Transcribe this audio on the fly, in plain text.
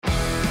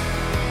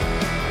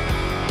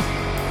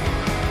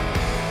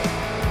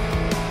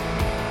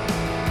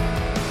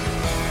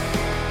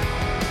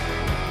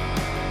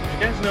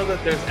know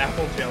that there's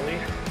apple jelly?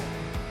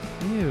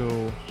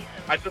 Ew.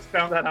 I just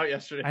found that out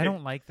yesterday. I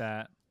don't like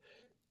that.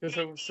 Do you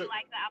like the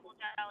apple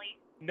jelly?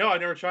 No, I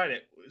never tried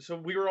it. So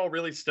we were all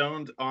really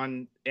stoned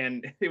and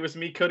it was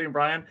me, Cody, and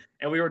Brian,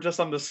 and we were just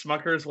on the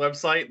Smucker's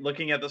website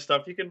looking at the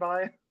stuff you can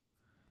buy,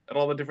 and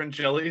all the different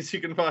jellies you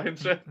can buy and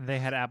shit. They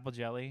had apple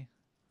jelly.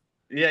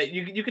 Yeah,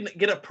 you can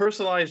get a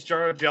personalized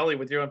jar of jelly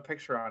with your own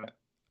picture on it.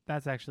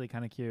 That's actually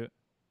kind of cute.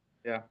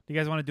 Yeah. Do you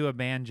guys want to do a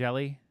band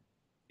jelly?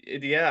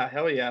 Yeah,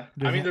 hell yeah.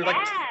 I mean, they're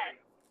like,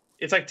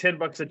 it's like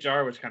 $10 a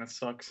jar, which kind of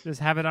sucks.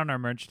 Just have it on our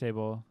merch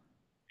table.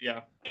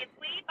 Yeah. If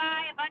we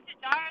buy a bunch of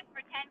jars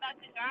for $10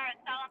 a jar and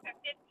sell them for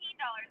 $15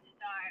 a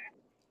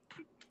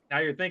jar. Now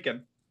you're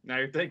thinking.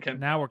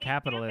 Now we're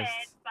capitalists.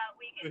 Stupid, but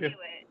we can do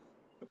it.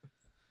 You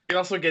can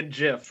also get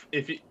Jif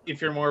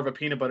if you're more of a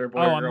peanut butter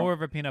boy. Oh, I'm more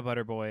of a peanut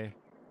butter boy.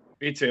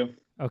 Me too.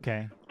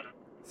 Okay.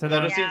 So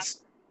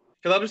Because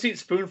I'll just eat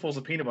spoonfuls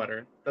of peanut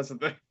butter. That's the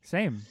thing.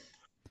 Same.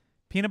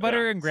 Peanut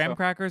butter and graham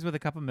crackers with a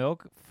cup of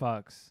milk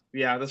fucks.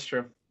 Yeah, that's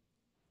true.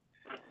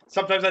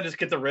 Sometimes I just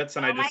get the Ritz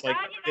and I just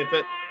dip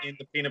it in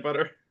the peanut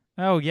butter.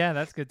 Oh yeah,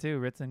 that's good too.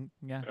 Ritz and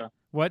yeah.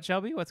 What,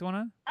 Shelby? What's going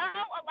on? Oh,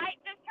 a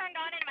light just turned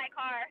on in my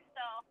car,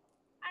 so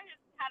I'm just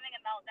having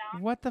a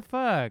meltdown. What the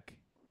fuck?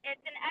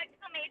 It's an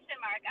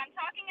exclamation mark. I'm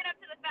chalking it up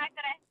to the fact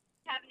that I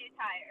have new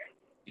tires.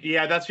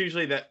 Yeah, that's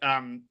usually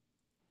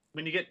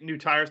when you get new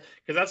tires,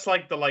 because that's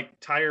like the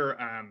tire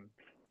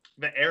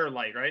the air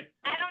light, right?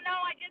 I don't know.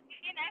 I just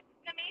see an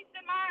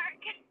exclamation mark.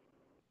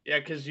 Yeah,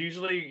 because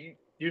usually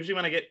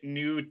when I get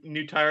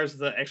new tires,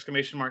 the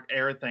exclamation mark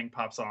air thing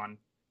pops on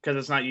because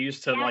it's not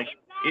used to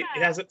it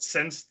hasn't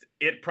sensed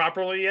it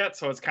properly yet,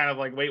 so it's kind of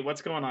like, wait,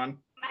 what's going on?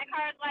 My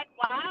car is like,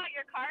 wow,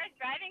 your car is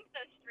driving so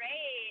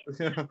straight. It's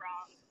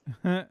wrong.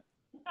 So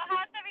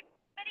how's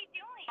everybody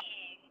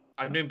doing?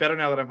 I'm doing better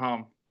now that I'm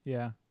home.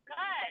 Yeah.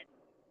 Good.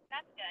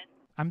 That's good.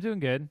 I'm doing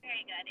good.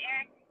 Very good,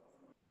 Eric.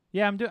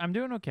 Yeah, I'm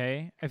doing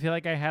okay. I feel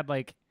like I had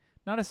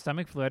not a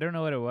stomach flu. I don't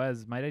know what it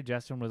was. My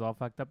digestion was all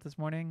fucked up this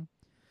morning.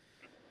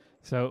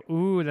 So,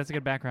 ooh, that's a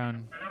good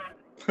background.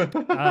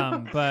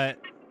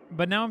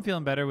 But now I'm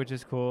feeling better, which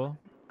is cool.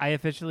 I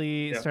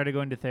officially started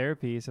going to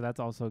therapy, so that's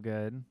also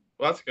good.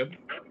 Well, that's good.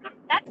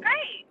 That's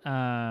great.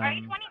 Are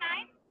you 29?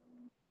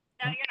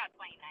 No, you're not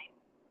 29.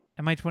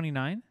 Am I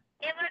 29?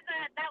 There's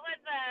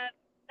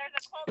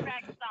a Cold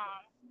Rag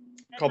song.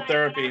 Called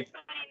Therapy. When I'm 29,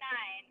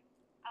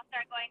 I'll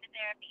start going to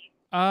therapy.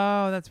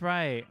 Oh, that's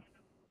right.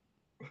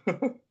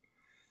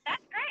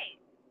 That's great.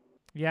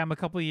 Yeah, I'm a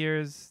couple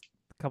years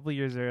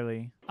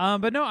early.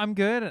 But no, I'm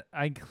good.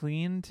 I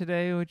cleaned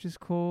today, which is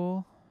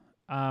cool.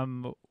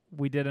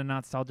 We did a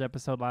nostalgia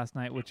episode last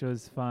night, which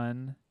was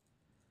fun.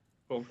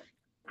 Cool.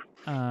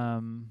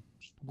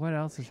 What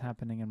else is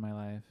happening in my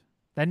life?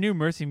 That new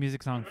Mercy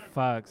music song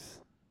fucks.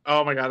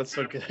 Oh my god, it's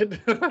so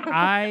good.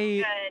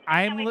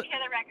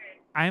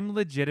 I'm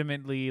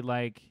legitimately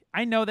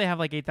I know they have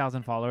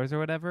 8,000 followers or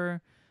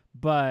whatever,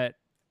 but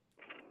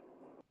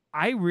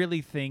I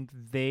really think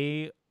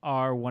they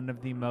are one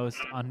of the most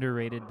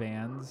underrated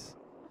bands.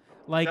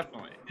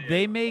 Definitely.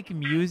 They make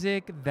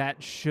music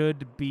that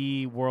should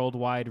be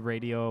worldwide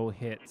radio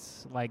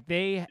hits.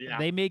 They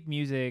make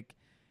music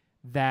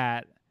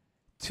that,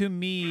 to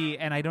me,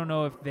 and I don't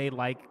know if they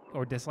like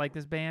or dislike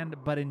this band,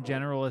 but in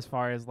general, as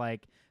far as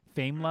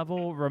fame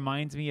level,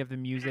 reminds me of the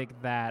music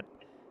that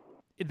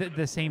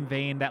the same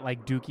vein that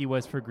Dookie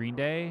was for Green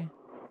Day.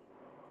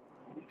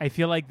 I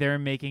feel like they're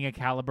making a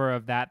caliber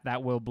of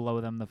that will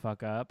blow them the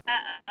fuck up.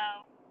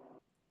 Uh-oh.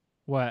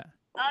 What?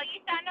 Oh,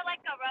 you sounded like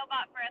a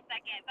robot for a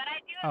second, but I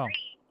do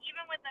agree,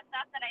 even with the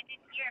stuff that I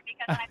didn't hear,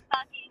 because I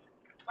fucking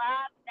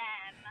love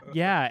them.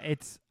 Yeah,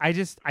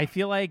 I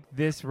feel like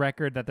this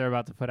record that they're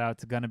about to put out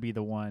is gonna be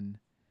the one.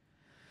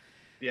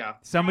 Yeah.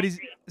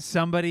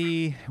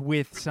 Somebody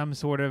with some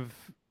sort of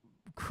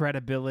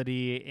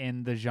credibility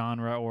in the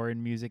genre or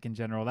in music in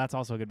general. That's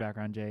also a good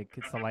background, Jake.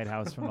 It's the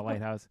Lighthouse from the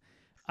Lighthouse.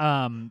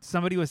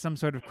 Somebody with some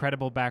sort of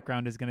credible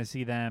background is going to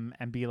see them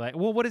and be like,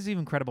 well, what is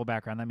even credible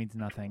background? That means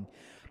nothing.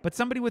 But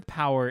somebody with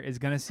power is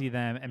going to see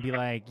them and be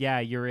like, yeah,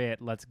 you're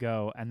it. Let's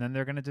go. And then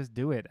they're going to just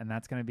do it. And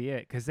that's going to be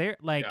it. Because they're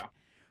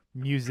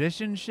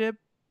musicianship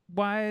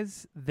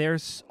wise, they're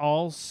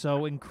all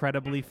so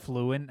incredibly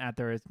fluent at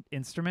their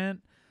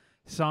instrument.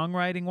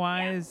 Songwriting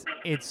wise,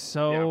 it's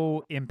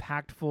so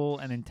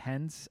impactful and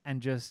intense.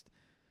 And just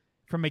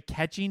from a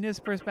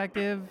catchiness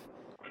perspective,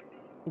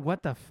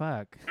 what the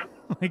fuck?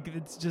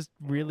 It's just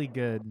really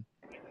good.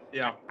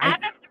 Yeah. As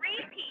a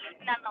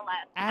three-piece,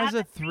 nonetheless. As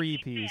a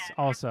three-piece,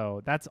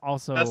 also. That's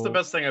the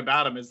best thing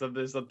about him is that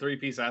there's the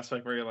three-piece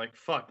aspect where you're like,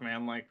 fuck,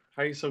 man,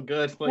 how are you so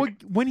good?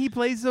 When he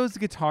plays those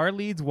guitar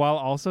leads while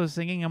also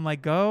singing, I'm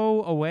like,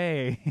 go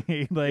away.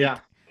 Yeah.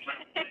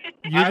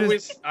 I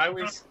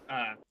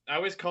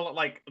always call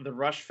it the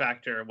rush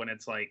factor when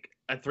it's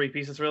a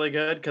three-piece is really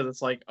good, because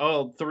it's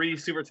three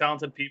super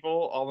talented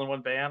people all in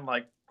one band.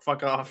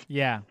 Fuck off.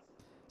 Yeah.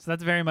 So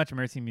that's very much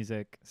Mercy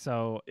music.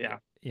 So yeah,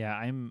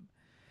 I'm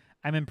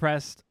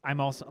impressed.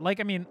 I'm also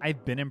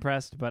I've been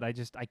impressed, but I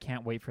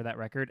can't wait for that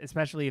record,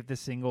 especially if the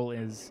single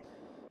is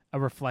a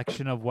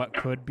reflection of what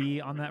could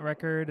be on that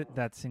record.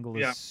 That single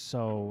is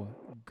so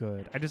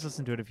good. I just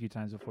listened to it a few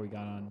times before we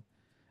got on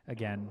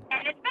again.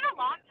 And it's been a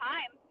long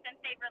time since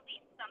they've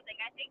released something.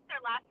 I think their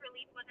last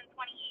release was in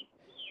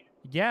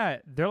 2018. Yeah,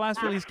 their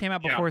last release came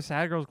out before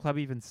Sad Girls Club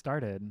even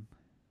started.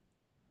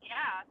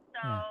 Yeah,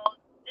 so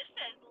this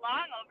is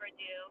long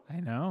overdue. I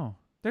know.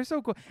 They're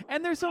so cool.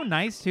 And they're so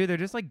nice, too. They're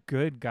just, like,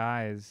 good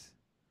guys.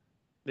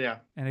 Yeah.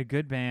 And a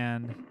good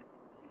band.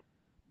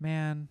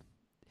 Man.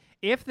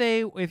 If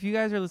you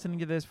guys are listening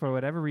to this for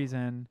whatever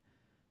reason,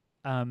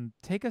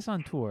 take us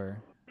on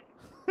tour.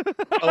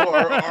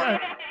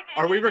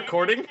 Are we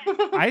recording?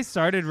 I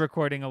started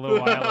recording a little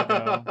while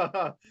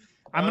ago.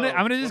 I'm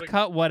gonna just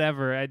cut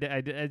whatever. I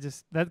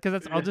just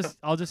because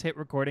I'll just hit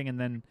recording and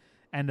then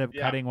end up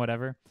cutting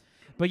whatever.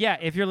 But yeah,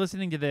 if you're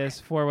listening to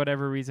this for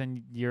whatever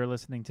reason, you're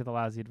listening to the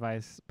Lousy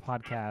Advice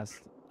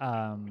podcast.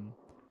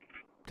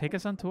 Take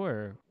us on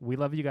tour. We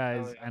love you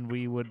guys, and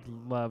we would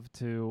love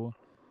to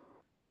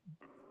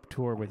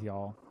tour with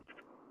y'all.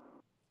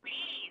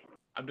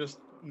 I'm just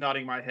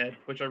nodding my head,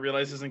 which I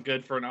realize isn't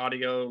good for an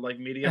audio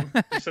medium.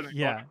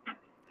 Yeah.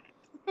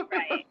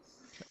 Right.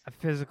 A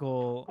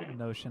physical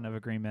notion of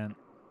agreement.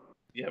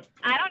 Yep.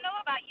 I don't know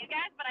about you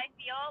guys, but I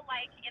feel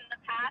like in the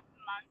past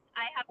month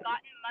I have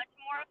gotten much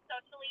more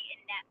socially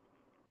inept.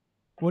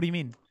 What do you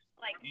mean?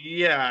 I can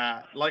see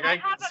that.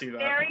 I have a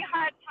very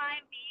hard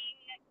time being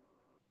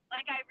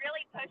I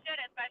really push it,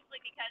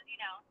 especially because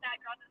Sad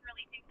Girls is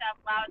releasing stuff,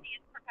 Lousy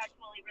is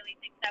perpetually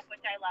releasing stuff,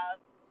 which I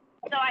love.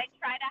 So I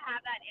try to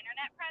have that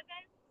internet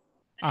presence,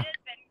 but it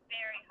has been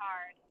very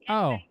hard. It's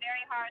been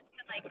very hard to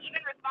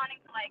even responding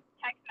to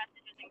text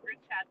messages and group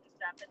chats and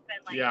stuff. It's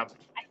been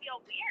I feel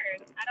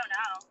weird. I don't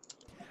know.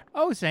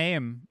 Oh,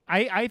 same.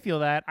 I feel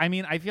that. I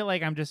mean, I feel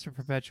like I'm just a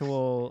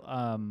perpetual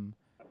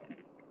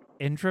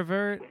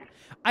introvert.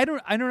 I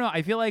don't know.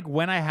 I feel like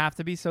when I have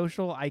to be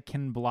social, I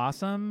can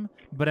blossom,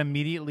 but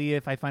immediately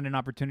if I find an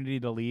opportunity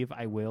to leave,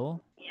 I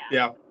will.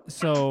 Yeah.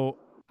 So,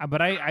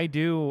 but I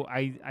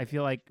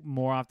feel like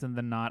more often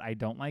than not, I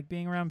don't like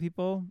being around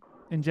people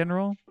in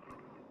general.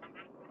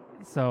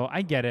 So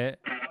I get it.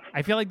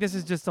 I feel like this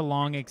is just a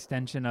long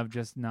extension of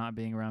just not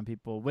being around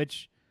people,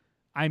 which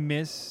I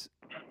miss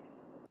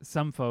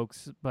some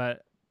folks,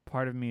 but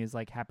part of me is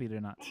happy to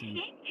not see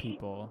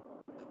people.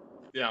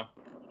 Yeah.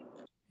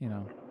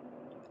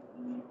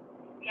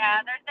 Yeah,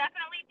 there's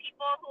definitely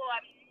people who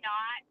I'm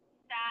not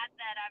sad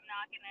that I'm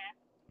not going to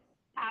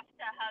have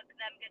to hug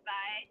them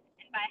goodbye.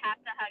 And by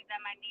have to hug them,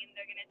 I mean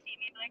they're going to see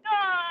me and be like,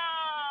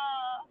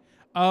 oh.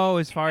 Oh,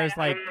 as far as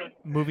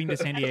moving to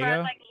San Diego?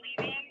 As far as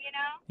leaving,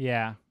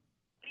 Yeah.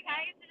 You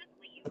kind of used to just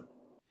leave.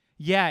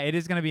 Yeah, it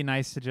is going to be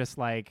nice to just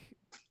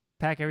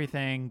pack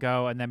everything,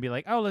 go, and then be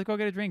like, oh, let's go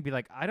get a drink. Be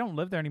like, I don't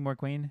live there anymore,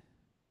 Queen.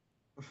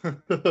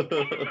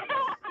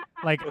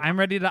 I'm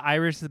ready to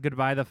Irish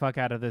goodbye the fuck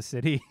out of this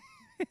city.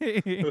 Oh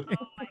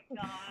my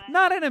god.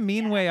 Not in a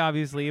mean way,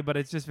 obviously, but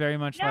it's just very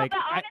much but honestly,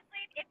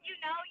 if you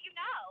know, you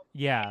know.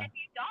 Yeah. And if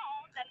you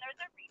don't, then there's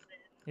a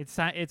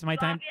reason. It's my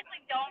time.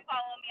 Obviously, don't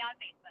follow me on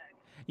Facebook.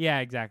 Yeah,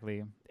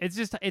 exactly.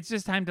 It's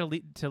just time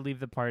to leave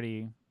the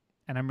party,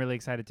 and I'm really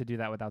excited to do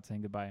that without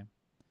saying goodbye.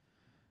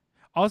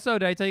 Also,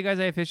 did I tell you guys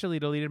I officially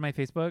deleted my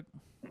Facebook?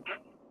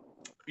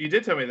 You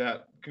did tell me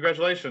that.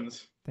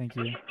 Congratulations. Thank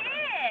you. You did.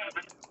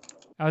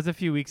 That was a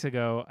few weeks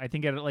ago. I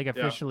think it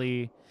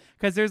officially,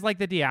 because there's the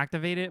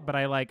deactivate it, but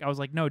I was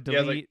like, no,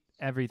 delete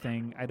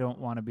everything. I don't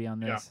want to be on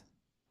this.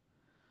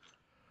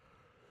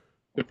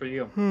 Good for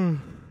you.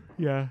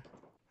 Yeah.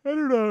 I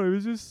don't know. It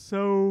was just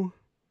so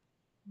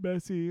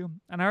messy.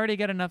 And I already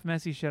get enough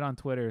messy shit on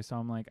Twitter, so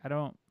I'm like, I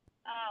don't.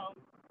 Oh.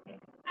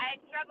 I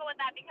struggle with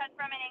that because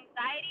from an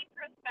anxiety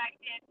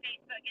perspective,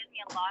 Facebook gives me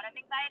a lot of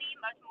anxiety,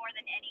 much more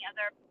than any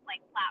other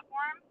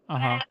platform.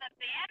 Uh-huh. But as a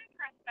band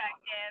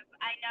perspective,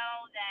 I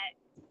know that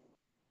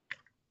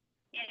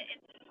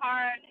it's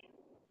hard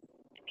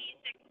to be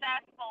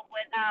successful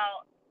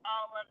without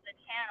all of the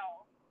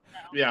channels.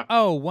 So. Yeah.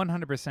 Oh,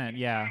 100%.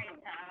 Yeah.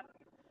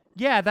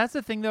 Yeah, that's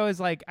the thing though.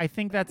 Is I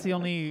think that's the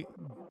only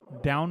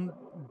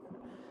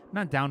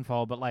not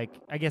downfall, but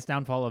I guess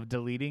downfall of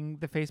deleting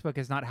the Facebook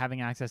is not having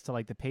access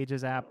to the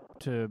Pages app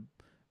to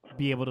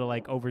be able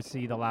to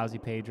oversee the Lousy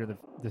page or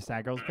the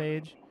Sad Girls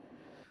page.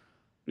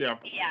 Yeah.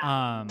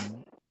 Yeah.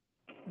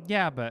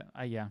 Yeah, but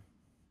yeah,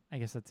 I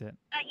guess that's it.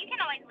 You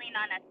can always lean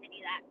on us to do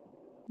that.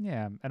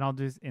 Yeah, and I'll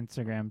do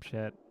Instagram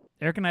shit.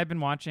 Eric and I have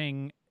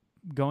been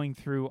going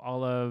through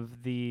all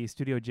of the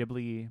Studio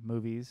Ghibli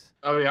movies.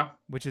 Oh yeah.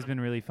 Which has been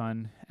really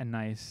fun and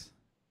nice.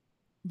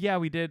 Yeah,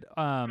 we did.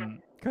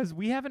 Because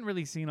we haven't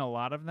really seen a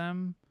lot of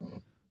them.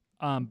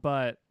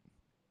 But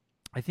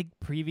I think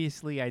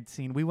previously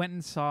we went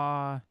and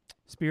saw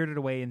Spirited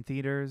Away in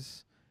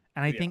theaters.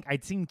 And I think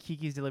I'd seen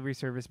Kiki's Delivery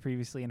Service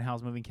previously and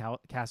Howl's Moving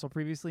Castle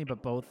previously,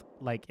 but both,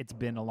 it's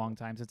been a long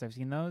time since I've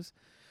seen those.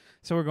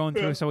 So we're going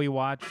through. So we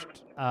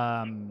watched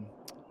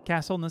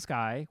Castle in the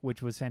Sky,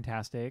 which was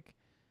fantastic.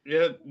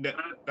 Yeah,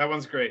 that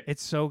one's great.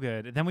 It's so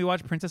good. Then we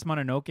watched Princess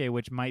Mononoke,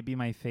 which might be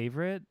my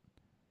favorite.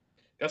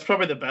 That's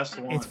probably the best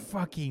one. It's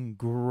fucking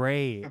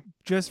great.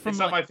 Just from it's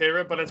not my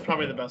favorite, but it's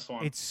probably the best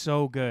one. It's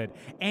so good.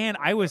 And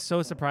I was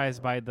so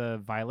surprised by the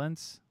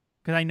violence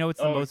because I know it's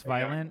the most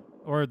violent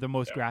or the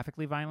most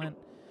graphically violent.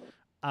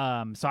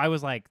 So I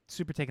was like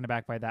super taken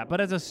aback by that.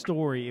 But as a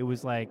story, it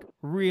was like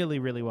really,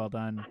 really well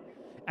done.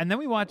 And then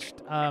we watched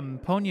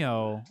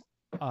Ponyo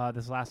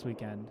this last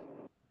weekend.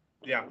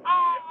 Yeah.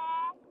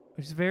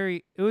 Which is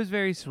it was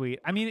very sweet.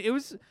 I mean,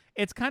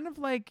 it's kind of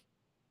like,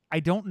 I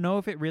don't know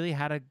if it really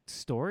had a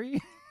story.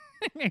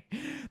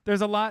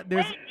 There's a lot. Wait, do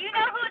you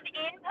know who's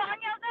in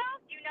Ponyo though?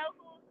 Do you know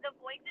who the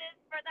voices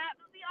for that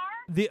movie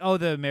are?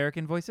 The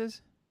American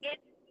voices?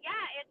 It's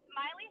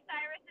Miley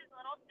Cyrus's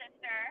little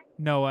sister.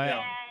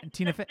 Noah and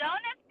Tina the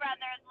Jonas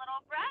Brothers'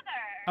 little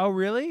brother. Oh,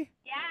 really?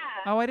 Yeah.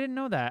 Oh, I didn't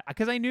know that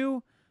because I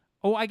knew.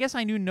 Oh, I guess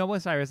I knew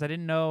Noah Cyrus. I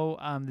didn't know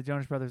the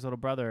Jonas Brothers' little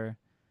brother.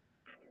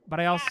 But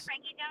I also.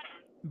 Frankie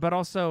Jonas. But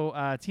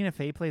also, Tina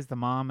Fey plays the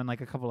mom, and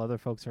like a couple other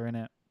folks are in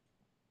it.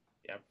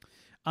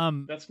 Yeah.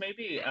 That's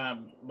maybe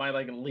my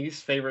like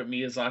least favorite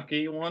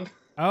Miyazaki one.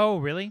 Oh,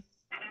 really?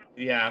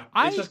 Yeah.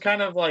 It's just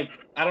kind of like,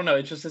 I don't know.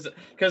 It's just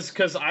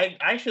because I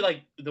actually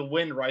like The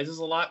Wind Rises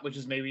a lot, which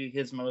is maybe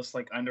his most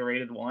like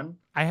underrated one.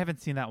 I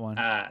haven't seen that one.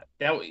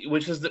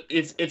 Which is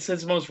it's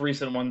his most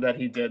recent one that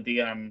he did.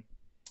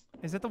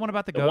 Is that the one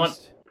about the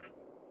ghost?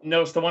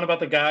 No, it's the one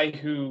about the guy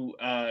who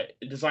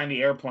designed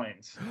the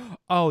airplanes.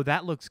 Oh,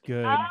 that looks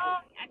good.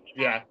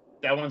 Yeah,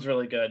 that one's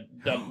really good.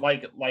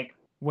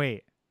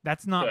 Wait,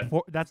 that's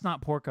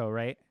not Porco,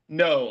 right?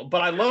 No,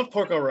 but I love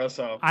Porco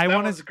Rosso. That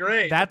one's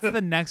great. That's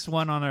the next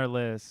one on our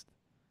list.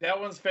 That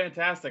one's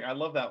fantastic. I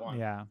love that one.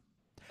 Yeah.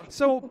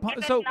 So if it's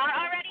not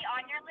already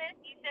on your list,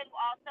 you should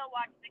also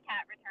watch The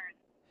Cat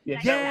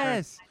Returns.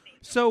 Yes.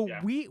 So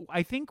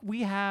I think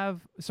we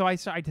have. So I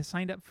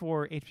signed up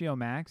for HBO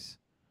Max,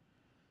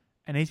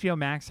 and HBO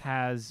Max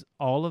has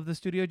all of the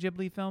Studio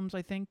Ghibli films,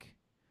 I think.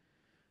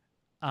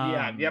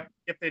 Yep,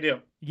 they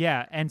do.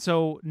 Yeah, and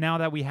so now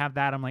that we have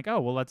that, I'm like,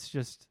 oh well, let's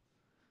just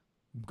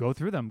go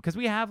through them because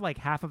we have like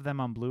half of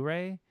them on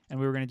Blu-ray, and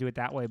we were gonna do it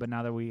that way, but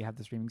now that we have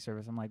the streaming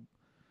service, I'm like,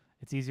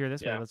 it's easier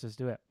this way. Let's just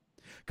do it.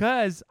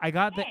 Cause I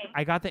got the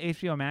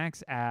HBO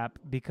Max app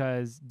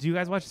because do you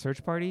guys watch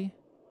Search Party?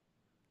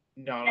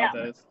 No, I don't know what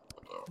that is.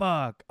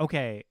 Fuck.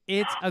 Okay,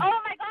 it's oh my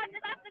god,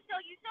 that's the show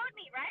you showed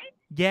me, right?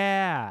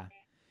 Yeah,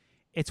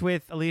 it's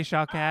with Alia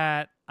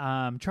Shawkat.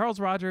 Charles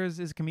Rogers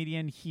is a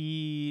comedian.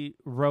 He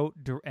wrote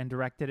and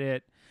directed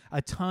it.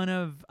 A ton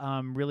of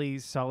really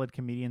solid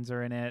comedians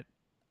are in it.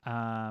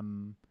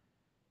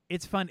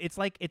 It's fun.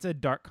 It's a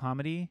dark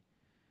comedy.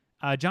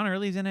 John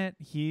Early's in it.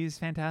 He's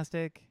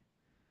fantastic.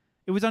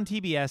 It was on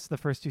TBS the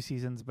first 2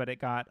 seasons, but it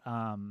got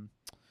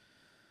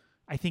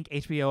I think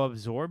HBO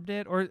absorbed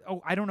it, or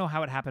I don't know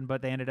how it happened,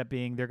 but they ended up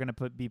they're going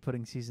to be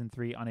putting season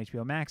 3 on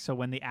HBO Max. So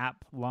when the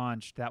app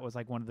launched, that was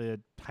like one of the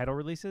title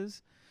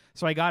releases.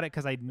 So I got it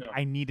because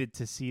I needed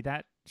to see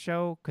that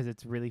show because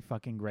it's really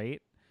fucking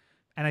great.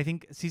 And I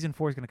think season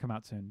 4 is going to come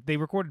out soon. They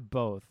recorded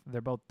both. They're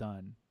both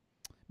done.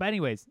 But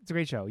anyways, it's a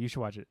great show. You should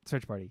watch it.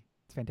 Search Party.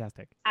 It's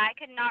fantastic. I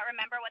could not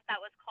remember what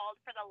that was called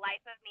for the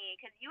life of me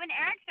because you and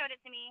Eric showed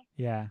it to me.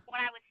 Yeah.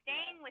 When I was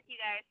staying with you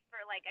guys for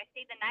I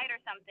stayed the night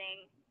or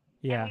something.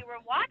 Yeah. And we were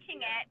watching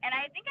it, and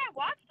I think I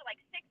watched 6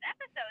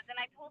 episodes, and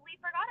I totally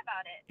forgot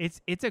about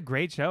it. It's a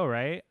great show,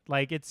 right?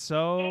 Like it's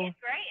so.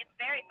 It's great. It's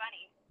very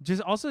funny.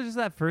 Just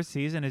that first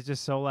season is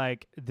just so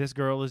like this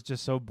girl is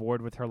just so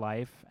bored with her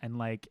life and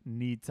like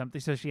needs something,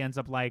 so she ends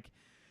up like.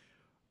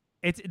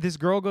 This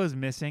girl goes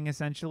missing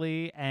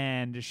essentially,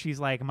 and she's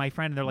like my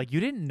friend. And they're like, you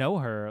didn't know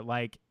her.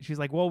 Like she's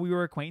like, well, we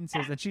were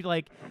acquaintances, and she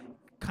like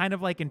kind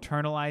of like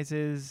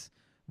internalizes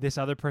this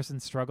other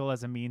person's struggle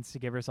as a means to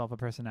give herself a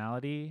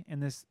personality in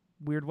this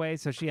weird way.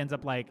 So she ends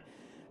up like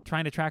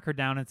trying to track her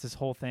down. It's this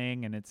whole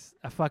thing, and it's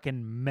a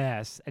fucking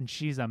mess. And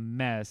she's a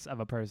mess of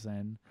a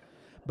person,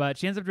 but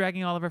she ends up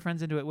dragging all of her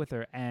friends into it with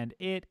her, and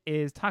it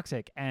is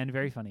toxic and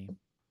very funny.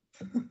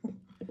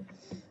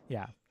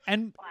 Yeah.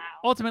 And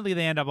ultimately,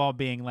 they end up all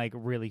being like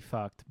really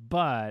fucked,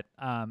 but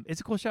it's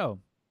a cool show.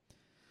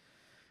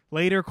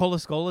 Later, Cola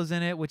Scola's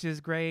in it, which is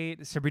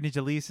great. Sabrina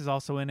Jalise is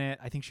also in it.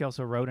 I think she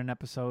also wrote an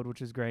episode,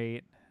 which is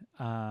great.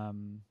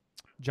 John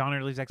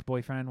Early's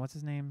ex-boyfriend, what's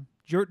his name?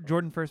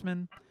 Jordan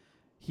Firstman.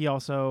 He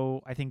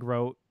also, I think,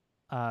 wrote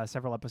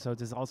several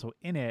episodes. Is also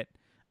in it.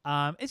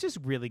 It's just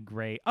really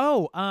great.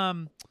 Oh,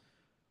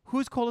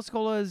 who's Cola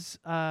Scola's?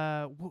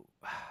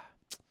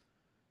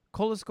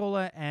 Cola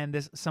Scola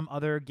and some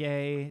other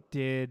gay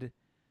did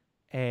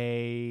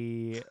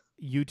a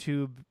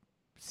YouTube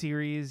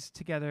series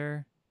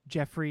together.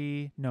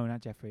 No,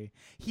 not Jeffrey.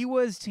 He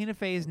was Tina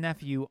Fey's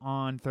nephew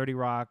on 30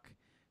 Rock,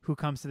 who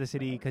comes to the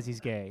city because he's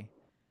gay.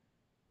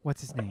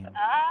 What's his name? Oh,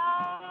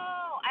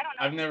 I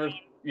don't know.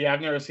 I've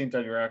never seen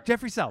 30 Rock.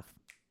 Jeffrey Self.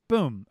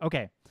 Boom.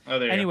 Okay. Oh,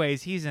 there you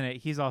Anyways, he's in it.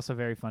 He's also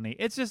very funny.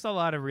 It's just a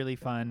lot of really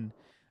fun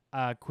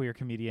queer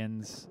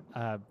comedians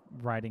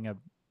writing a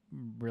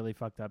really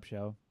fucked up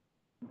show.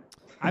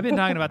 I've been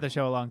talking about the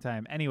show a long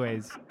time.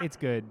 Anyways, it's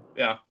good.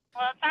 Yeah.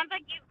 Well, it sounds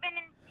like you've been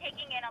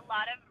taking in a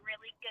lot of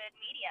really good good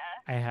media.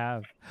 I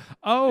have.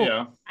 Oh,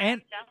 Yeah.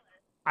 and I'm jealous.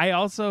 I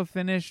also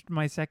finished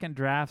my second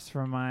drafts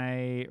for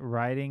my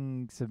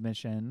writing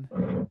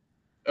submission.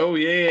 Oh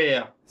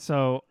yeah.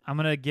 So I'm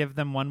going to give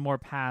them one more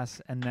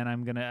pass, and then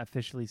I'm going to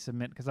officially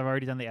submit, because I've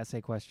already done the essay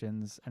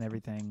questions and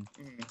everything.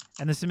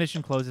 And the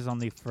submission closes on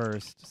the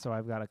 1st, so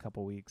I've got a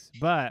couple weeks.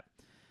 But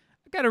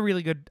I got a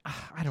really good,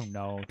 I don't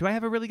know. Do I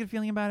have a really good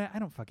feeling about it? I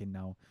don't fucking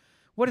know.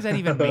 What does that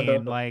even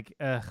mean? Like,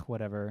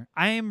 whatever.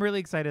 I am really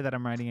excited that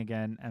I'm writing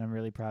again, and I'm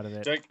really proud of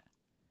it. Jake,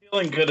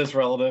 feeling good is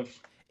relative.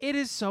 It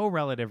is so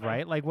relative,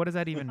 right? Like, what does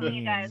that even mean?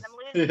 You guys,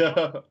 I'm losing.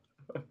 Yeah.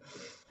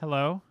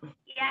 Hello?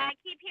 Yeah, I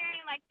keep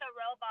hearing like the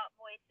robot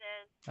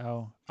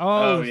voices.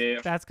 Oh,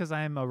 yeah. That's because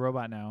I'm a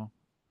robot now.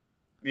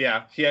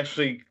 Yeah, he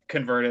actually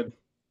converted.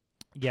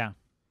 Yeah.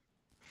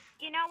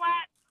 You know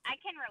what? I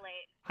can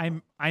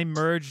relate. I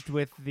merged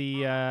with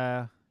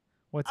the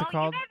what's it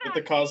called? You guys With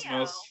the are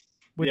cosmos.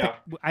 With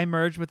I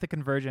merged with the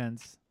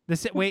convergence.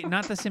 Wait,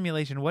 not the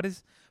simulation. What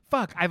is?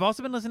 Fuck! I've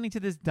also been listening to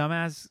this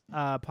dumbass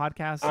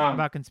podcast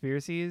about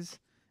conspiracies,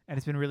 and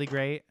it's been really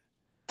great.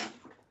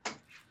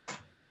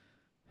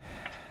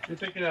 You're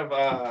thinking of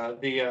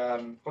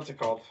the what's it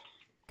called?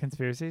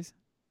 Conspiracies?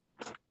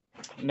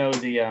 No,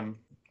 the I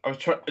was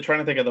trying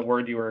to think of the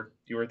word you were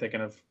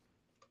thinking of.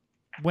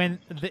 When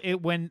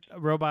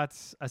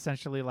robots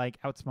essentially like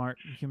outsmart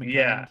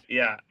humankind.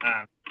 Yeah.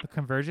 The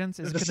convergence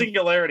is the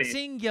singularity.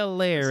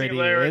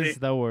 Singularity is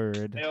the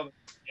word.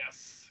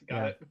 Yes,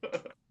 got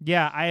it.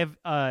 Yeah, I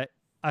have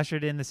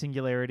ushered in the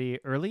singularity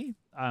early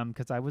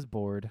because I was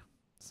bored.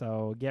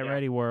 So get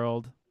ready,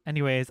 world.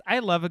 Anyways, I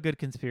love a good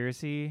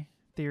conspiracy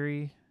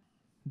theory.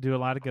 Do a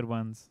lot of good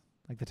ones,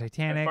 like the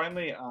Titanic,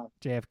 Finally,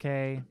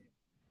 JFK.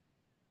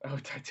 Oh,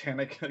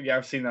 Titanic. Yeah,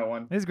 I've seen that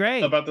one. It's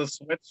great. About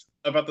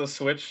the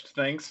switched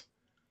things.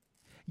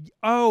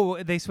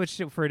 Oh, they switched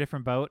it for a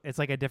different boat. It's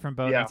like a different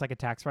boat. Yeah. It's like a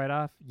tax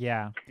write-off.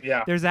 Yeah.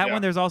 Yeah. There's that yeah.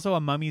 one. There's also a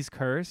Mummy's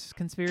Curse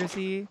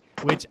conspiracy,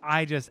 which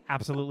I just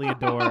absolutely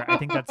adore. I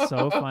think that's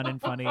so fun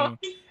and funny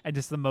and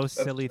just the most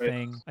silly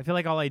thing. I feel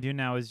like all I do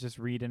now is just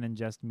read and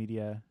ingest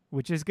media,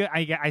 which is good.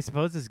 I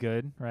suppose is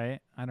good, right?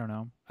 I don't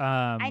know.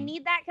 I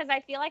need that because I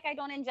feel like I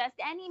don't ingest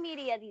any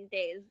media these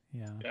days.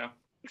 Yeah.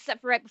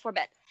 Except for right before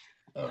bed.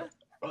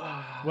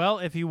 Well,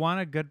 if you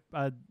want a good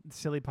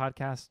silly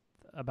podcast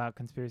about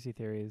conspiracy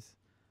theories,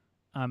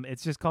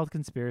 it's just called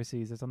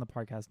Conspiracies. It's on the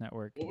Podcast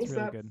Network. What it's was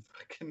really that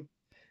good.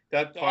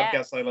 That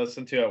podcast I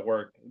listened to at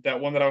work. That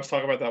one that I was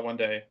talking about that one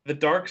day. The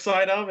Dark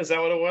Side of, is that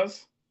what it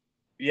was?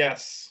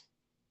 Yes.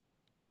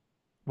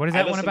 What is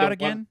that one about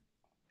again?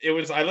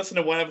 I listened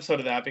to one episode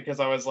of that because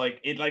I was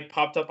like, it like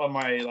popped up on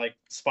my like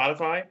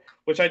Spotify,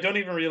 which I don't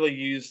even really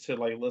use to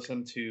like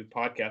listen to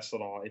podcasts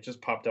at all. It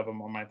just popped up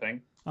on my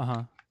thing.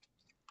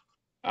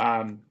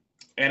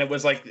 And it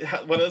was like,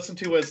 what I listened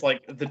to was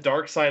like the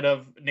Dark Side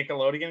of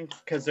Nickelodeon,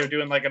 because they're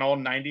doing like an all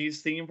 90s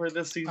theme for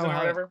this season or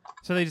whatever.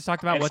 So they just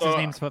talked about what's his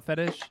name's foot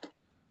fetish?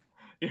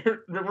 You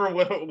remember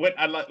what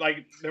I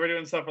like? They were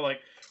doing stuff for like,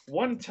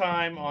 one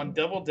time on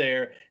Double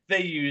Dare,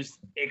 they used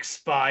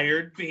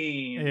expired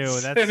beans. Ew,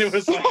 that's... And it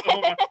was like,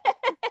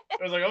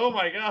 oh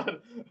my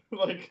god,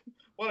 like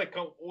what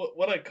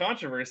a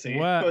controversy.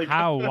 What? Like,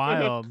 how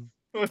wild.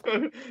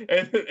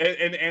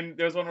 and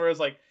there's one where it was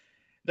like,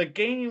 the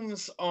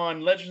games on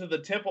Legend of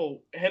the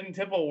Hidden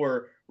Temple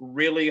were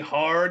really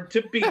hard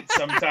to beat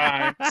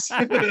sometimes.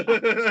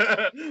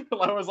 I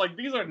was like,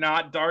 these are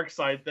not dark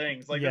side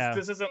things. Like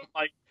this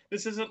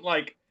isn't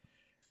like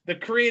the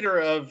creator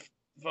of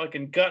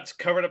fucking Guts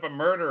covered up a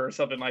murder or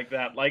something like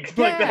that. Like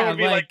that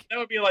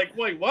would be like,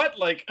 wait, what?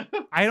 Like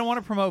I don't want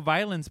to promote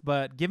violence,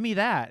 but give me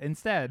that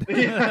instead.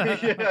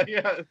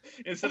 yeah.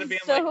 Instead of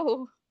being like,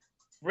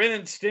 Ren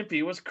and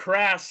Stimpy was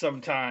crass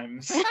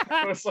sometimes.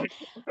 I was like,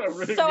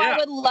 really, I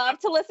would love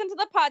to listen to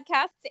the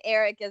podcast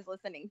Eric is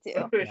listening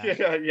to.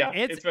 Yeah.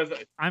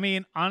 I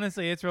mean,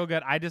 honestly, it's real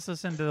good. I just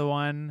listened to the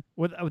one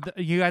with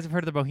you guys have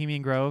heard of the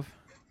Bohemian Grove?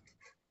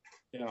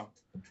 Yeah.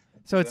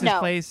 So it's this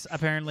place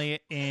apparently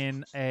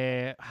in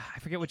I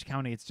forget which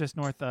county. It's just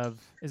north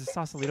of, is it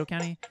Sausalito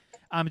County?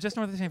 Just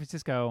north of San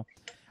Francisco.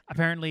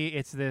 Apparently,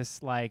 it's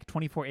this like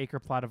 24-acre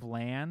plot of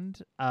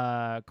land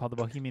called the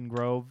Bohemian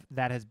Grove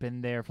that has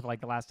been there for like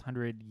the last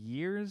 100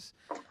 years.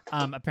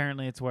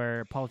 Apparently, it's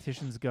where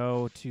politicians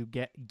go to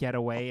get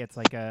away. It's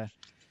like a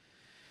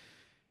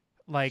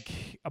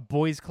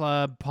boys'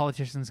 club.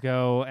 Politicians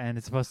go, and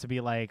it's supposed to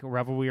be like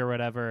revelry or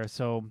whatever.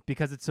 So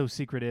because it's so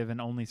secretive and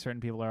only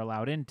certain people are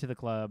allowed into the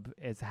club,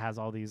 it has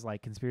all these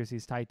like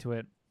conspiracies tied to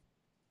it.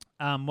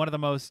 One of the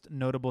most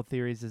notable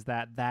theories is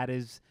that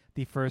is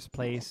the first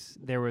place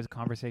there was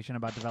conversation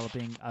about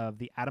developing of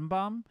the atom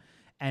bomb,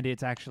 and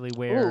it's actually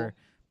where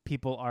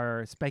people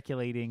are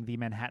speculating the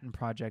Manhattan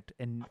Project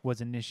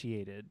was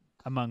initiated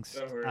amongst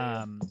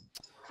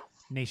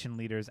nation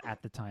leaders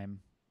at the time.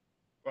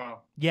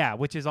 Wow. Yeah,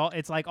 which is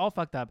it's like all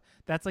fucked up.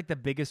 That's like the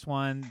biggest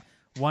one.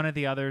 One of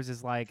the others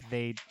is like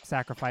they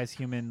sacrifice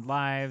human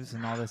lives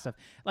and all this stuff.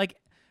 Like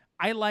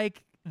I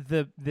like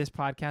this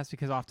podcast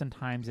because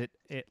oftentimes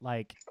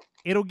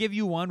it'll give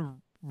you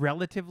one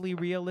relatively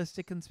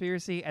realistic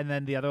conspiracy, and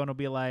then the other one will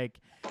be like,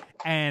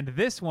 and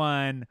this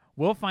one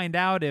we'll find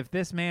out if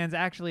this man's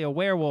actually a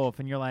werewolf,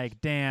 and you're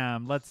like,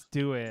 damn, let's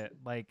do it.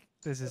 Like,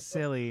 this is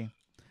silly.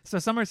 So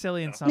some are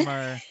silly and some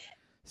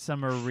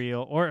are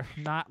real, or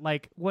not.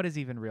 Like, what is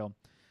even real?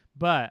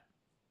 But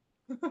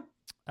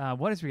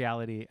what is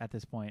reality at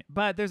this point?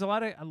 But there's a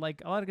lot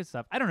of good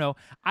stuff. I don't know.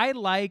 I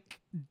like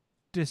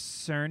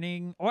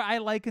discerning, or I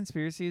like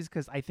conspiracies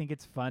because I think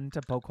it's fun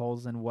to poke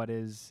holes in what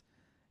is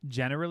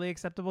generally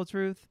acceptable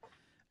truth.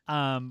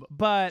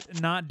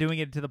 But not doing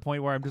it to the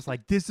point where I'm just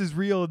like, this is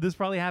real, this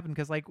probably happened.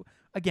 Because, like,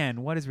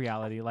 again, what is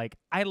reality? Like,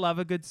 I love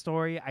a good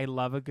story. I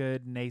love a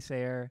good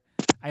naysayer.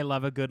 I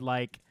love a good,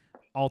 like,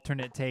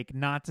 alternate take.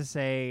 Not to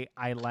say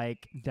I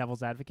like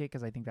devil's advocate,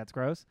 because I think that's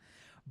gross.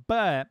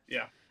 But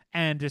yeah,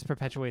 and just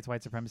perpetuates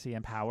white supremacy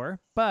and power.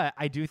 But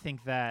I do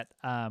think that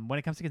when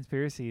it comes to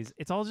conspiracies,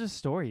 it's all just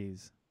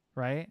stories,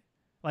 right?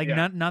 Like,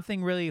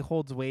 nothing really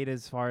holds weight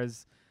as far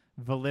as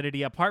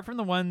validity, apart from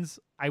the ones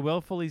I will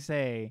fully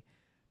say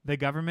the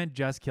government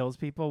just kills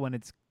people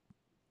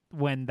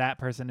when that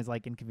person is,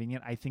 like,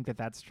 inconvenient. I think that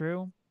that's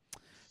true.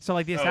 So,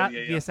 like, the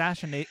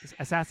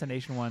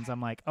assassination ones,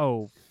 I'm like,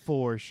 oh,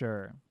 for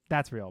sure,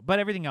 that's real. But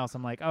everything else,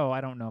 I'm like, oh,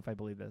 I don't know if I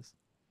believe this.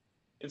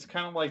 It's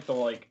kind of like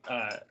the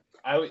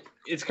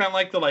it's kind of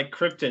like the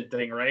cryptid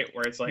thing, right?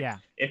 Where it's like,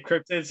 if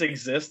cryptids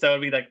exist, that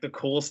would be like the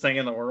coolest thing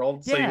in the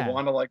world. So you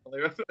want to like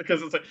believe it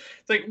because it's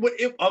like what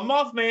if a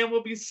Mothman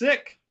will be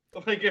sick?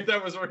 Like, if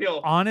that was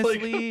real.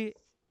 Honestly,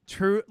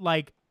 true.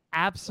 Like,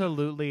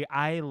 absolutely,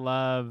 I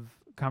love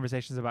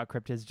conversations about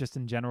cryptids just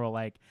in general.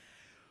 Like,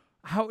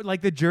 how,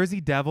 like, the Jersey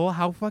Devil,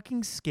 how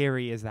fucking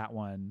scary is that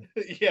one?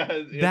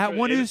 Yeah, that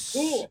one is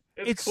cool.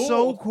 It's cool.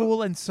 So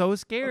cool and so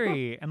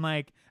scary. And,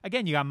 like,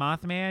 again, you got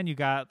Mothman, you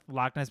got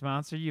Loch Ness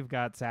Monster, you've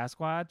got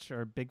Sasquatch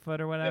or Bigfoot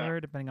or whatever,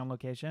 depending on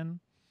location.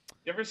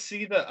 You ever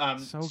see the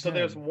so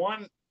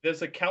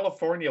there's a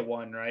California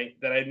one, right,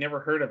 that I'd never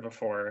heard of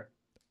before.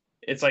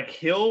 It's like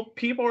hill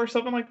people or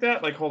something like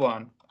that. Like, hold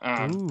on.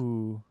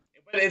 Ooh.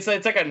 But it's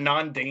like a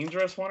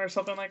non-dangerous one or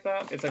something like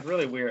that. It's like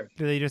really weird.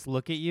 Do they just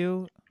look at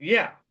you?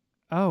 Yeah.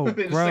 Oh,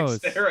 they gross.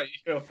 Just, like, stare at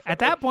you. At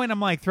that point, I'm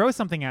like, throw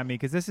something at me,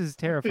 because this is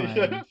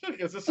terrifying.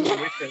 Because this is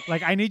wicked.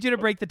 Like, I need you to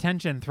break the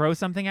tension. Throw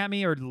something at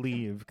me or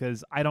leave,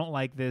 because I don't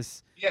like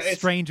this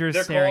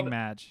strangers staring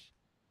match.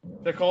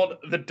 They're called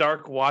the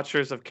Dark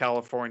Watchers of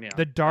California.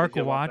 The Dark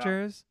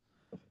Watchers?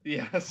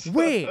 Yes.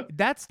 Wait,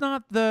 that's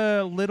not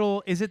the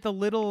little... Is it the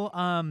little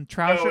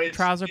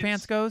trouser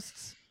pants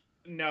ghosts?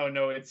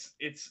 No, it's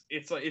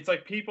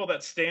like people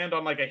that stand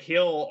on, like, a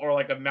hill or,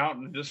 like, a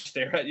mountain and just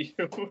stare at you.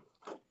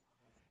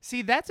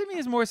 See, that to me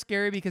is more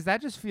scary, because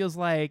that just feels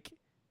like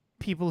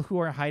people who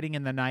are hiding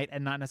in the night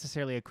and not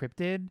necessarily a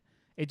cryptid.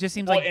 It just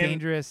seems like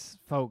dangerous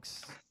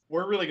folks.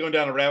 We're really going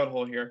down a rabbit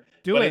hole here.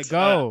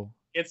 Go.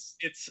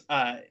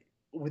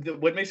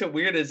 What makes it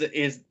weird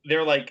is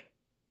they're like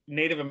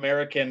Native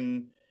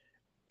American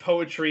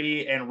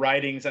poetry and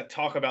writings that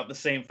talk about the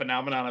same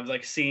phenomenon of,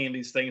 like, seeing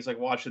these things, like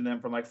watching them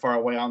from, like, far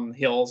away on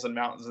hills and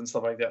mountains and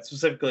stuff like that,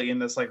 specifically in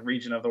this, like,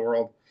 region of the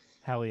world.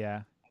 Hell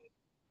yeah.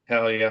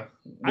 Hell yeah.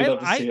 We'd love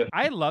to see it.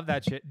 I love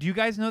that shit. Do you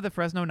guys know the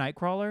Fresno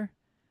Nightcrawler?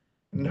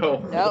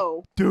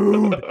 No.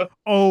 Dude.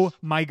 Oh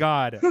my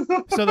God.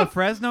 So the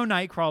Fresno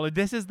Nightcrawler,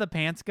 this is the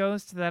pants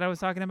ghost that I was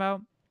talking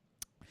about.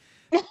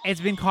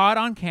 It's been caught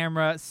on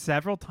camera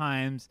several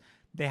times.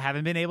 They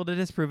haven't been able to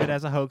disprove it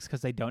as a hoax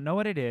because they don't know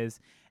what it is.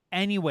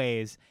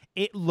 Anyways,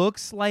 it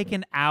looks like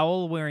an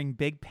owl wearing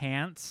big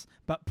pants,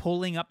 but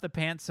pulling up the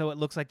pants so it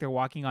looks like they're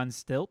walking on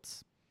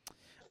stilts.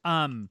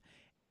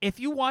 If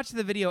you watch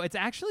the video, it's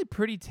actually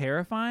pretty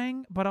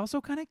terrifying, but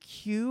also kind of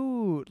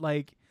cute.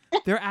 Like,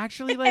 they're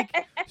actually, like,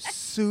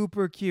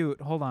 super cute.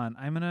 Hold on.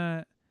 I'm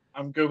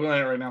Googling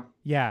it right now.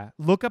 Yeah.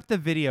 Look up the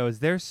videos.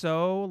 They're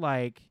so,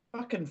 like...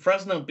 Fucking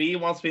Fresno Bee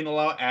wants me to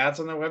allow ads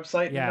on their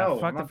website? Yeah, no,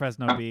 fuck the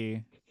Fresno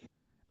Bee.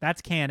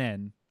 That's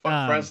canon.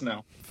 Fuck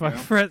Fresno.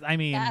 Fuck I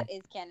mean... That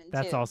is canon, too.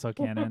 That's also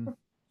canon.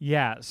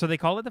 Yeah, so they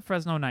call it the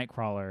Fresno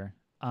Nightcrawler.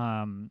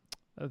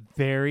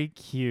 Very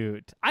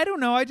cute. I don't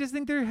know. I just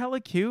think they're hella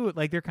cute.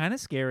 Like, they're kind of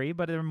scary,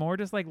 but they're more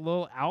just like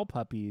little owl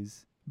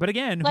puppies. But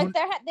again, like,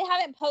 they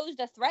haven't posed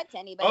a threat to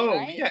anybody. Oh,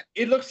 right? yeah.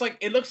 It looks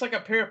like a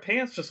pair of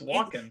pants just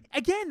walking.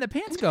 Again, the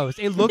pants ghost.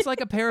 It looks like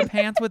a pair of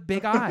pants with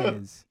big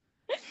eyes.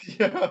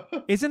 Yeah.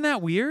 Isn't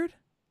that weird?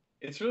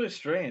 It's really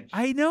strange.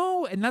 I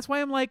know, and that's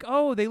why I'm like,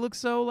 oh, they look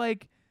so,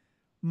 like,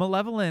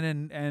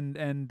 malevolent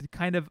and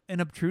kind of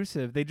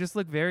unobtrusive. They just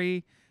look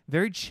very,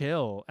 very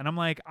chill. And I'm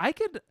like,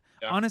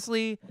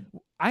 honestly,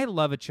 I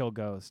love a chill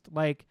ghost.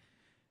 Like,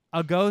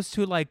 a ghost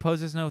who, like,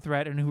 poses no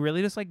threat and who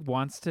really just, like,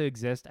 wants to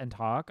exist and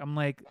talk. I'm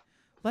like,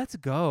 let's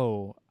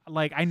go.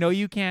 Like, I know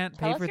you can't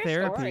pay for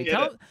therapy.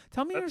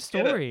 Tell me your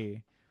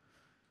story.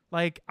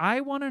 Like,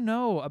 I want to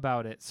know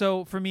about it.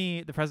 So, for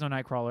me, the Fresno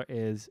Nightcrawler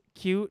is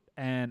cute,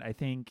 and I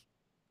think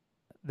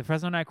the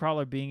Fresno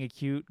Nightcrawler being a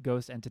cute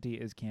ghost entity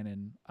is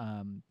canon.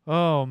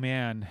 Oh,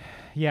 man.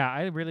 Yeah,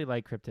 I really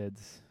like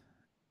cryptids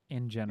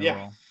in general.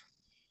 Yeah.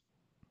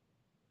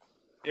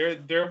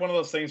 They're one of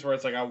those things where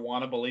it's like I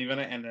want to believe in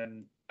it, and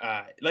then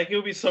like it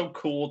would be so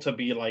cool to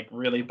be like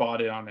really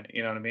bought in on it.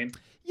 You know what I mean?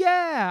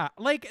 Yeah,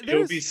 like It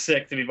would be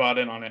sick to be bought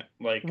in on it.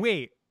 Like,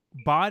 wait,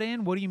 bought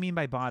in? What do you mean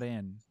by bought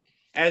in?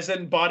 as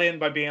in bought in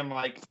by being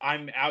like,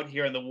 I'm out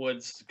here in the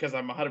woods because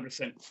I'm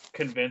 100%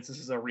 convinced this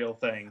is a real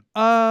thing.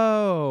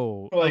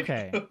 Oh, Like,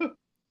 okay.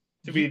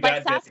 to be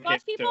Like that Sasquatch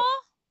dedicated people? to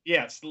it.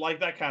 Yes, like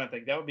that kind of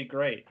thing. That would be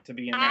great to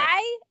be in that.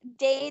 I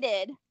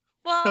dated.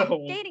 Well,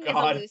 Oh, dating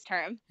God. is a loose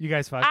term. You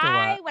guys fucked a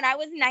lot. When I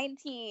was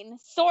 19,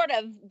 sort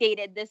of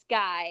dated this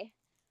guy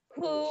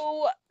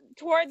who,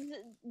 towards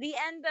the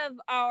end of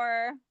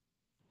our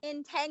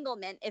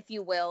entanglement, if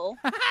you will,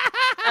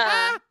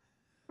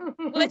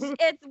 which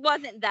it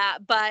wasn't that,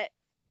 but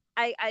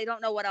I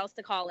don't know what else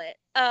to call it.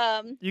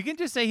 You can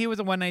just say he was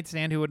a one-night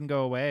stand who wouldn't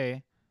go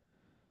away.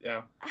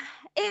 Yeah.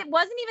 It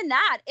wasn't even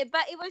that,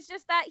 but it was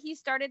just that he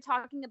started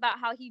talking about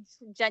how he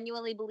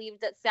genuinely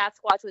believed that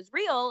Sasquatch was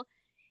real,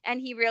 and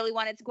he really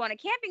wanted to go on a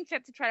camping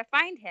trip to try to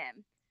find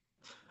him.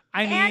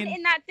 And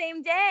in that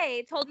same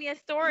day, told me a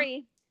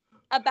story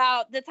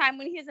about the time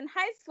when he was in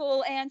high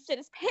school and shit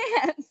his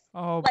pants,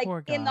 like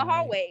poor guy. in the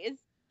hallways.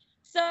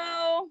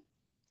 So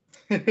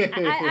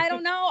I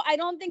don't know. I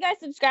don't think I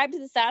subscribe to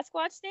the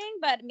Sasquatch thing,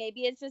 but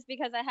maybe it's just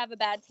because I have a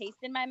bad taste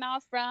in my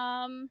mouth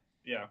from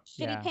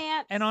shitty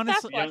pants. And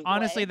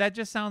honestly, boy. that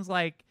just sounds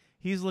like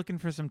he's looking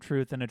for some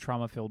truth in a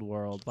trauma-filled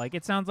world. Like,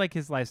 it sounds like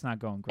his life's not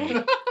going great.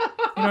 You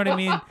know what I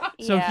mean?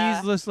 So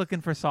he's just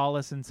looking for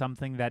solace in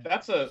something that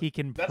he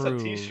can prove.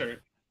 That's a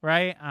t-shirt.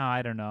 Right? Oh,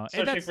 I don't know.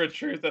 Searching for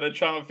truth in a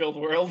trauma-filled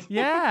world.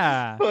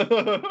 Yeah.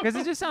 Because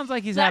it just sounds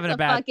like he's having a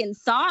bad... fucking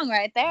song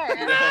right there.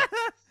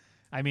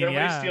 I mean,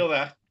 Everybody steal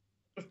that.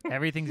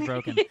 Everything's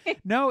broken.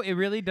 No, it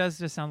really does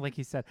just sound like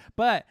he said.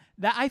 But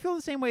that I feel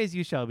the same way as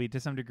you, Shelby, to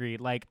some degree.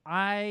 Like,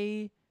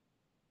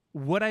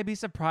 would I be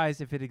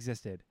surprised if it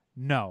existed?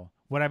 No.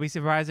 Would I be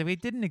surprised if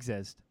it didn't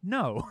exist?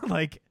 No.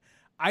 Like,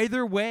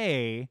 either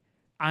way,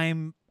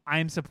 I'm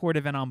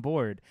supportive and on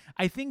board.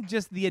 I think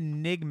just the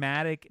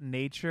enigmatic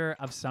nature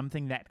of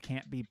something that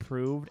can't be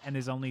proved and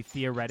is only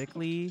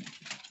theoretically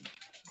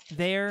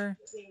there,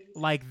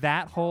 like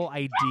that whole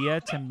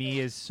idea to me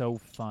is so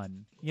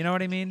fun. You know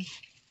what I mean?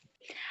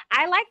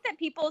 I like that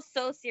people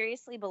so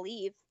seriously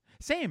believe.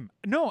 Same.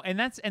 No, and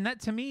that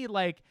to me,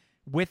 like,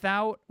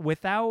 without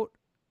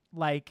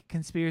like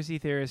conspiracy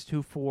theorists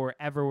who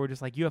forever were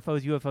just like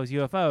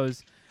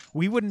UFOs,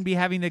 we wouldn't be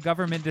having the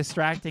government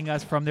distracting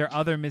us from their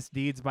other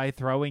misdeeds by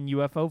throwing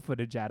UFO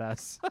footage at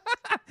us.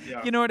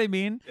 You know what I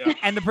mean? Yeah.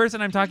 And the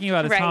person I'm talking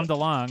about is Tom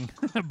DeLonge.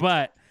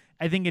 But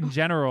I think in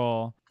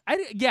general,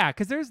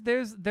 because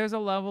there's a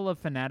level of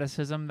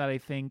fanaticism that I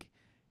think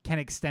can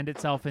extend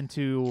itself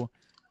into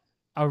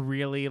a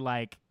really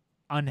like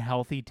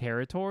unhealthy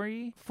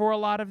territory for a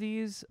lot of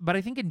these. But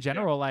I think in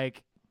general,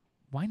 like,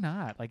 why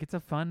not? Like, it's a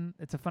fun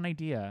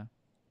idea.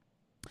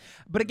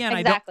 But again,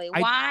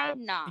 why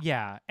not?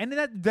 Yeah, and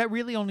that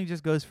really only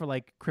just goes for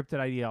like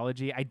cryptid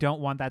ideology. I don't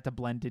want that to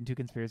blend into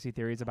conspiracy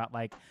theories about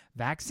like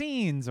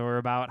vaccines or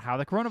about how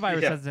the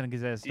coronavirus doesn't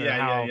exist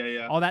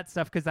or all that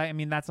stuff. Because I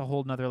mean, that's a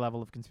whole nother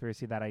level of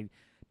conspiracy that I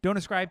don't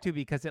ascribe to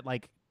because it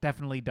like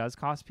definitely does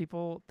cost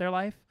people their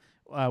life,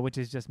 which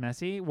is just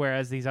messy.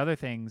 Whereas these other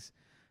things,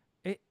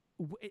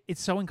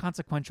 it's so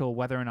inconsequential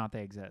whether or not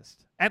they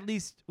exist. At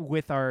least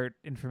with our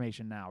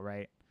information now,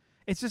 right?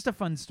 It's just a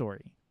fun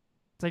story.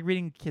 It's like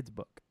reading a kid's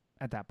book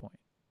at that point.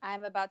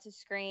 I'm about to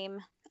scream.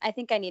 I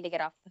think I need to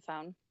get off the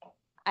phone.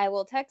 I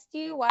will text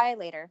you why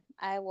later.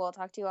 I will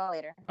talk to you all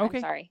later. Okay.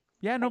 I'm sorry.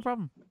 Yeah, no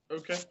problem.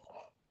 Okay.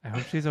 I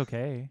hope she's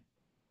okay.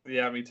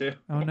 Yeah, me too.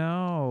 Oh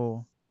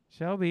no.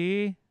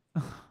 Shelby.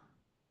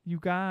 You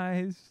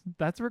guys,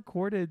 that's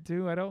recorded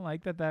too. I don't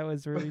like that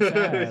was really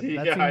sad.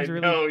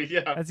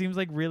 That seems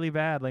like really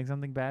bad, like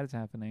something bad is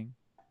happening.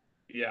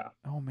 Yeah.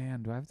 Oh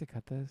man, do I have to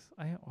cut this?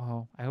 I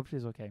hope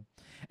she's okay.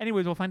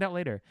 Anyways, we'll find out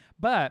later.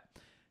 But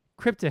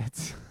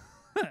cryptids.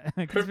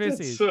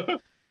 Conspiracies.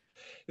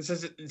 This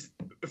is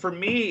for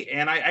me,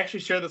 and I actually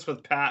share this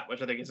with Pat,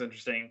 which I think is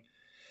interesting,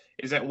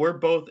 is that we're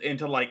both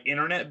into like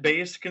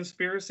internet-based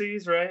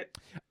conspiracies, right?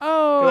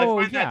 Oh,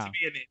 I find that to be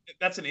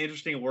that's an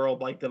interesting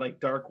world, like the like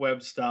dark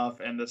web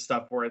stuff and the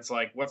stuff where it's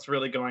like, what's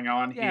really going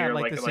on here?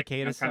 Like the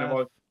cicada stuff. Kind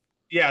of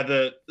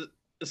the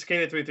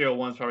Cicada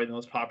 3301 is probably the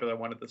most popular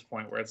one at this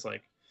point, where it's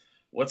like,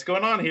 what's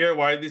going on here?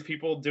 Why are these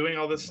people doing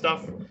all this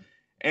stuff?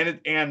 And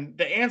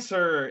the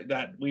answer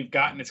that we've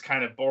gotten is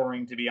kind of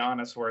boring, to be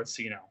honest, where it's,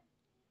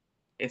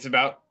 it's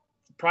about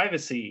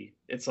privacy.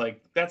 It's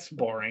like, that's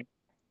boring.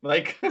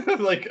 Like,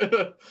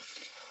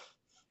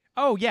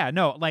 oh yeah,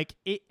 no, like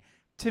it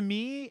to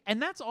me,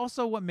 and that's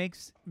also what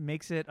makes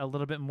it a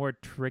little bit more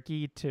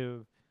tricky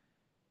to,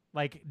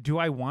 like, do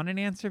I want an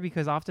answer?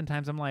 Because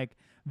oftentimes I'm like,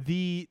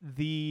 the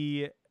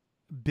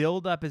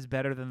build up is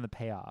better than the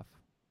payoff.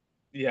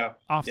 Yeah.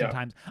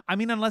 Oftentimes. Yeah. I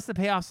mean, unless the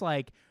payoff's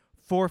like,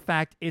 for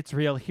fact, it's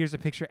real. Here's a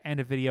picture and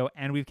a video,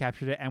 and we've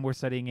captured it, and we're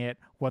studying it.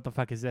 What the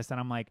fuck is this? And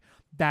I'm like,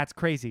 that's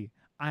crazy.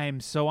 I'm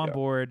so on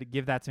board.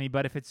 Give that to me.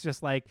 But if it's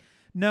just like,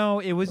 no,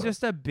 it was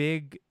just a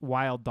big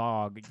wild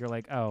dog, you're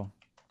like, oh.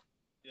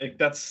 Like,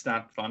 that's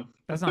not fun.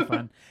 That's not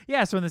fun.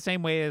 Yeah. So in the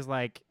same way as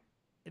like,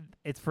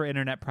 it's for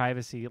internet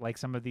privacy, like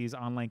some of these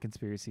online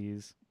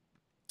conspiracies.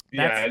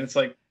 Yeah, and it's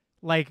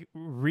like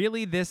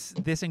really this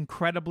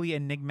incredibly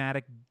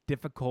enigmatic,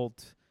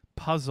 difficult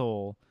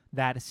puzzle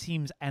that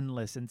seems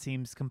endless and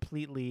seems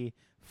completely,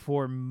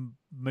 for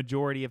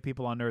majority of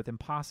people on Earth,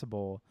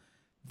 impossible.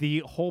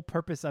 The whole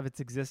purpose of its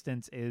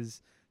existence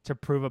is to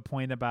prove a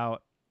point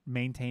about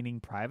maintaining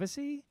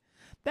privacy.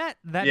 That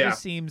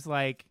just seems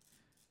like,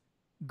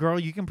 girl,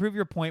 you can prove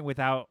your point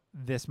without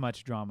this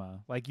much drama.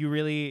 Like,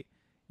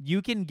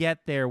 you can get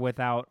there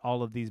without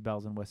all of these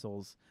bells and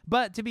whistles.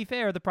 But to be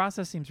fair, the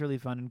process seems really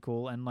fun and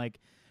cool, and like,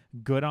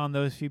 good on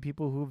those few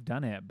people who've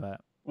done it.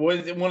 But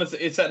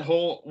it's that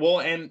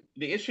whole and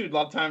the issue a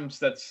lot of times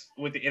that's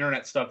with the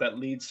internet stuff that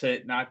leads to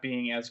it not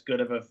being as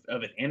good of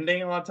an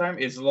ending. A lot of time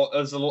is a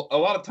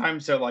lot of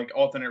times they're like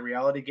alternate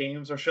reality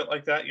games or shit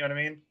like that. You know what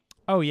I mean?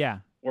 Oh yeah.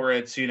 Where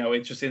it's,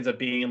 it just ends up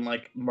being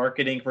like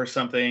marketing for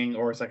something,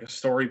 or it's like a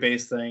story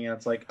based thing, and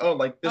it's like, oh,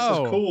 like this is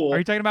cool. Are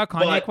you talking about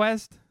Kanye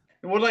Quest?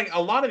 Well, like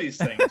a lot of these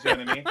things, you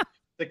know what I mean?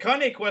 The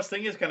Kanye Quest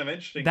thing is kind of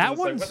interesting. That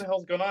one's like, what the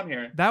hell's going on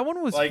here? That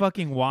one was like,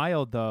 fucking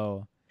wild,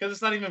 though. Because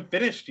it's not even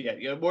finished yet,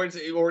 or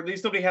at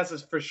least nobody has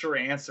this for sure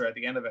answer at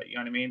the end of it. You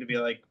know what I mean? To be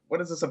like,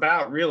 what is this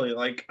about, really?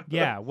 Like,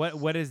 yeah,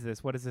 what is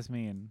this? What does this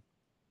mean?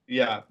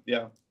 Yeah.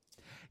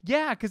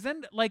 Yeah, because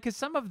then, like, because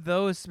some of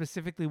those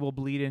specifically will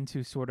bleed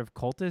into sort of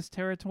cultist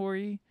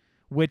territory,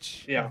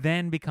 which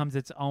then becomes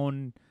its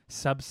own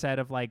subset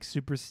of like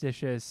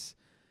superstitious.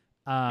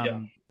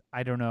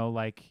 I don't know,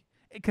 like.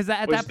 Because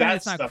at that point,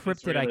 it's not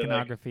cryptid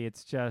iconography. Like,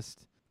 it's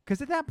just because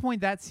at that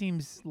point, that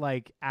seems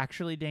like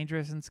actually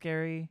dangerous and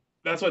scary.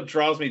 That's what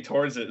draws me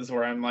towards it, is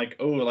where I'm like,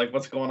 oh, like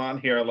what's going on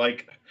here?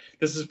 Like,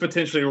 this is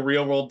potentially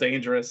real world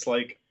dangerous.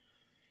 Like,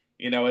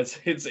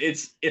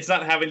 it's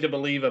not having to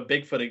believe a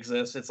Bigfoot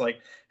exists. It's like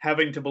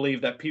having to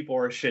believe that people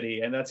are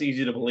shitty, and that's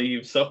easy to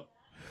believe. So.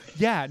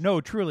 Yeah,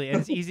 no, truly, and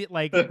it's easy.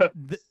 Like,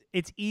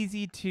 it's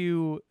easy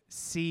to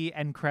see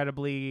and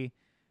credibly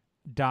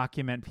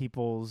document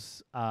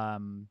people's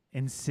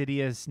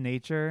insidious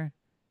nature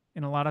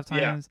in a lot of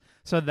times.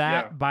 So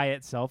that by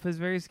itself is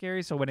very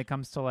scary. So when it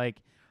comes to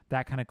like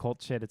that kind of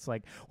cult shit, it's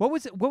like,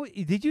 what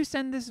did you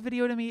send this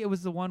video to me? It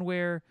was the one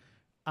where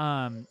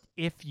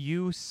if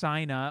you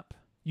sign up,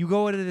 you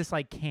go into this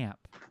like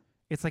camp.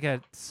 It's like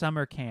a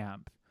summer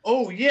camp.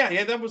 Oh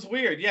yeah, that was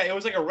weird. Yeah, it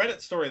was like a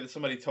Reddit story that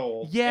somebody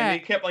told. Yeah, and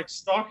they kept like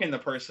stalking the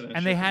person,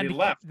 and they had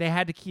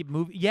to keep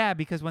moving. Yeah,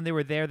 because when they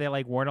were there, they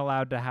like weren't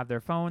allowed to have their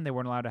phone. They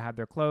weren't allowed to have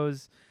their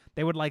clothes.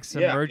 They would like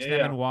submerge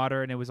them in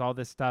water, and it was all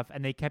this stuff.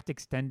 And they kept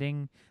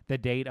extending the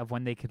date of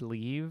when they could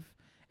leave.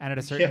 And at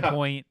a certain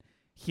point,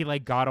 he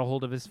like got a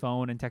hold of his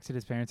phone and texted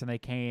his parents, and they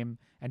came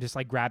and just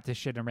like grabbed his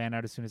shit and ran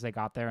out as soon as they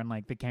got there. And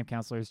like the camp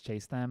counselors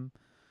chased them.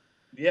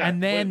 Yeah,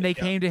 and then they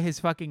came to his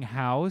fucking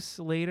house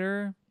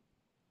later.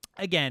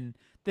 Again,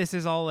 this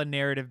is all a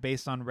narrative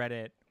based on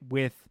Reddit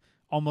with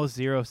almost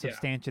zero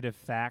substantive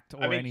fact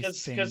or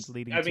anything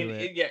leading to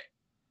it. Yeah,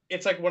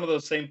 it's like one of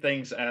those same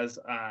things as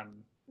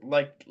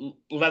like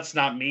Let's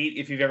Not Meet.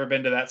 If you've ever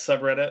been to that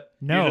subreddit,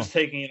 you're just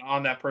taking it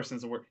on that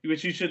person's word,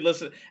 which you should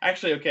listen.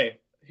 Actually, okay,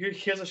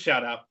 here's a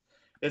shout out.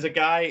 There's a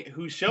guy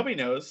who Shelby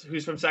knows,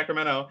 who's from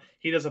Sacramento.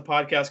 He does a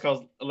podcast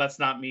called Let's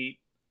Not Meet,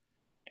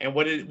 and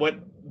what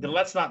the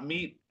Let's Not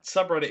Meet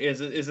subreddit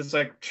is it's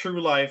like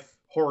true life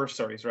horror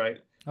stories, right?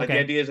 Like the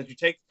idea is that you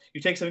take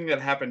something that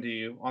happened to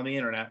you on the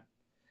internet,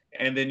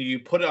 and then you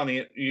put it on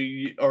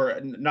the or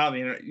not on the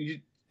internet. You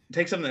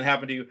take something that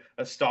happened to you,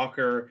 a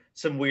stalker,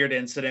 some weird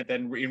incident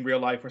that in real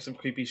life where some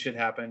creepy shit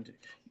happened,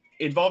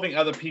 involving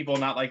other people,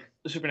 not like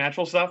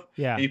supernatural stuff.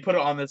 Yeah. And you put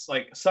it on this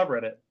like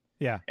subreddit.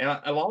 Yeah. And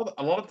a lot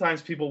of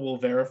times people will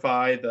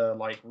verify the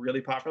like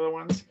really popular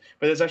ones,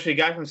 but there's actually a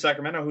guy from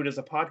Sacramento who does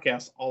a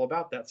podcast all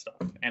about that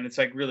stuff, and it's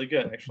like really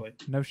good actually.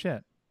 No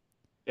shit.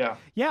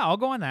 Yeah, I'll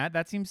go on that.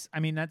 That seems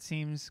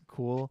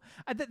cool.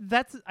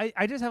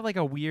 I just have like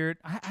a weird.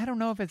 I don't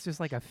know if it's just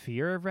like a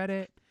fear of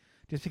Reddit,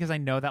 just because I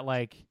know that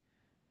like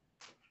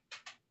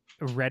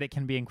Reddit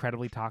can be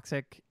incredibly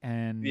toxic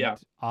and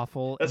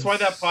awful. That's why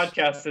that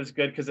podcast is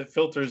good, because it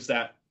filters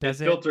that.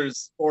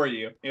 Filters for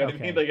you. You know what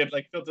I mean?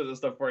 Like filters the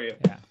stuff for you.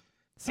 Yeah.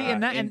 See,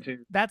 and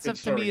that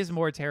stuff to me is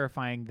more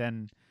terrifying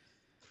than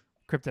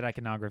cryptid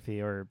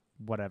iconography or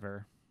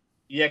whatever.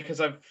 Yeah,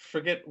 because I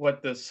forget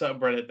what the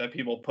subreddit that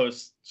people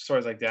post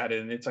stories like that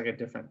in. It's like a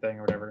different thing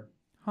or whatever.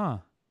 Huh.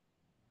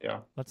 Yeah.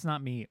 Let's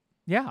Not Meet.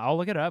 Yeah, I'll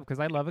look it up because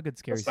I love a good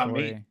scary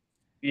story.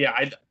 Yeah,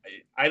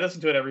 I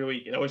listen to it every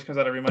week. It always comes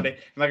out every Monday.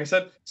 And like I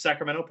said,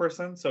 Sacramento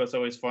person, so it's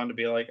always fun to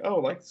be like, oh,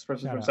 like this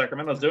person from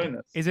Sacramento is doing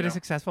this. Is it a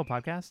successful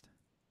podcast?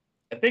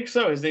 I think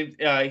so. His name,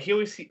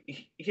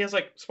 he has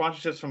like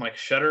sponsorships from like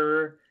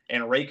Shudder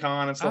and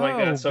Raycon and stuff like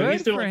that. So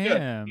he's doing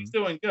good. He's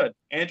doing good.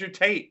 Andrew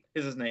Tate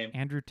is his name.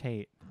 Andrew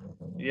Tate.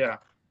 Yeah.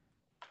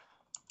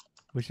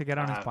 We should get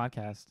on his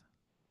podcast.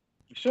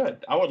 We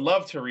should. I would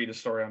love to read a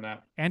story on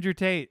that. Andrew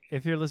Tate,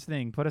 if you're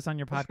listening, put us on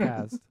your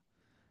podcast.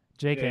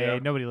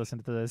 JK, nobody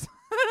listened to this.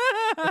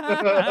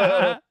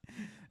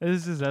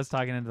 This is us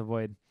talking into the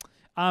void.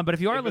 But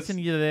if you are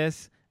listening to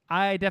this,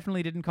 I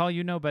definitely didn't call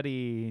you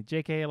nobody.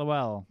 JK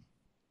LOL.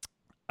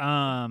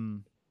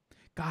 God,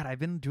 I've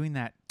been doing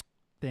that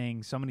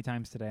thing so many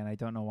times today, and I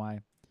don't know why.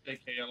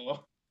 JK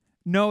LOL.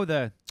 No,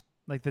 the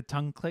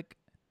tongue click.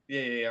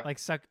 Yeah. Like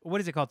suck.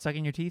 What is it called?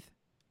 Sucking your teeth.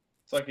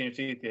 Sucking your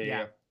teeth.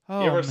 Yeah.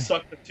 Oh, you ever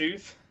suck the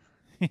tooth?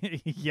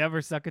 You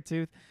ever suck a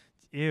tooth?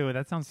 Ew,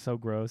 that sounds so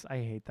gross. I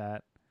hate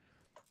that.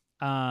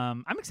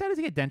 I'm excited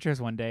to get dentures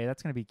one day.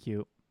 That's gonna be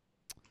cute.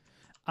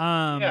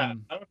 Yeah,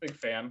 I'm a big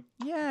fan.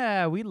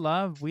 Yeah, we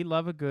love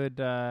a good.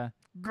 God,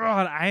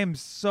 I am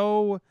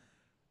so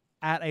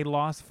at a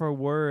loss for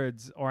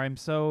words, or I'm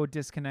so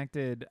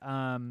disconnected. It's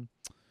not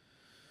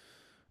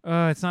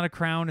a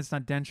crown. It's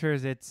not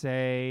dentures. It's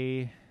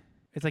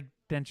like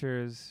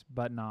dentures,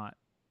 but not.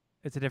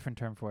 It's a different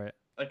term for it.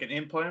 Like an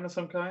implant of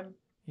some kind?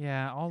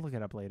 Yeah, I'll look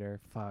it up later.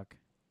 Fuck.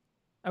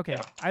 Okay.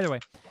 Yeah. Either way.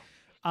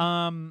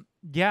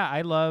 Yeah,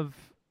 I love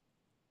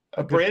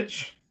a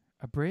bridge.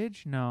 A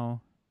bridge?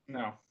 No.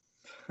 No.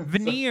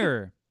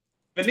 Veneer.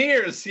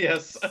 Veneers,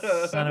 yes.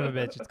 Son of a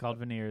bitch, it's called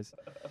veneers.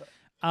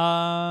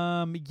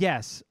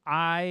 Yes,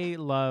 I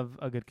love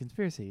a good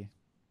conspiracy.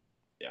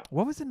 Yeah.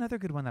 What was another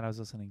good one that I was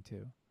listening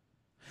to?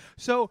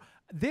 So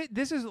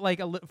this is like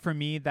for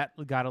me that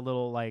got a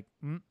little like.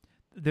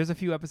 There's a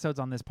few episodes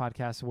on this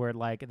podcast where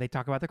like they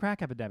talk about the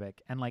crack epidemic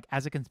and like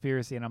as a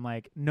conspiracy, and I'm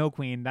like, no,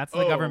 Queen, that's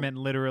the government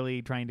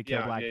literally trying to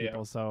kill black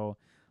people. So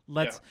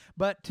let's.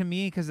 But to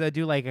me, because they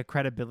do like a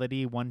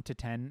credibility 1 to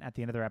 10 at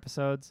the end of their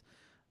episodes.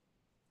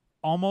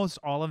 Almost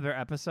all of their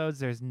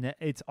episodes,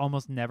 it's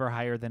almost never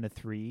higher than a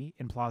 3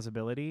 in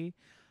plausibility.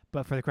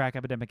 But for the crack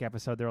epidemic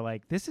episode, they're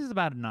like, this is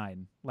about a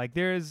 9. Like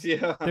there's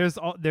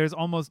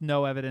almost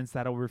no evidence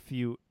that'll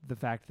refute the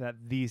fact that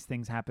these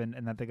things happened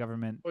and that the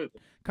government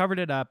covered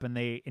it up and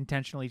they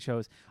intentionally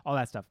chose all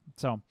that stuff.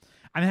 So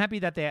I'm happy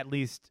that they at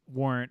least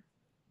weren't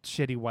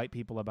shitty white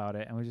people about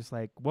it and we're just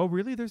like, well,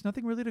 really, there's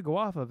nothing really to go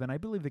off of, and I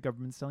believe the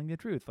government's telling the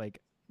truth. Like,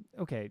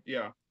 okay,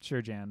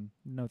 sure, Jan,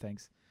 no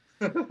thanks.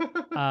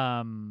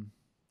 How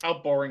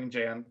boring,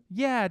 Jan.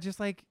 Yeah, just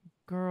like,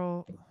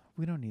 girl,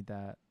 we don't need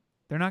that.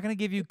 They're not going to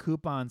give you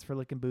coupons for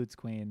licking boots,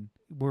 Queen.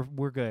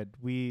 We're good.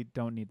 We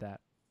don't need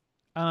that.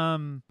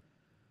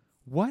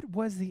 What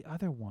was the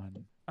other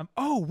one?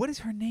 What is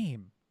her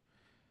name?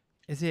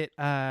 Is it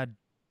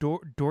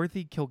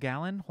Dorothy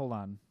Kilgallen? Hold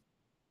on.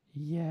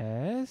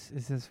 Yes,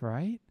 is this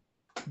right?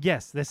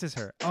 Yes, this is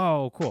her.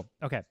 Oh, cool.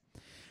 Okay.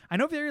 I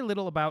know very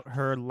little about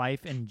her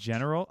life in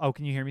general. Oh,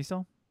 can you hear me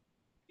still?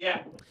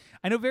 Yeah.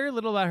 I know very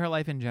little about her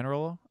life in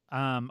general,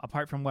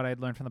 apart from what I'd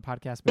learned from the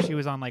podcast. But she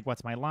was on like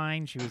What's My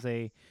Line? She was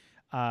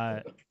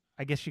I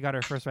guess she got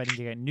her first writing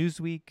gig at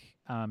Newsweek.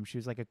 She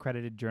was like a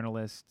credited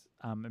journalist,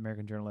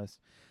 American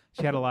journalist.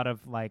 She had a lot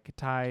of like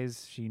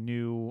ties. She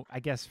knew, I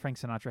guess Frank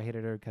Sinatra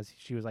hated her because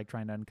she was like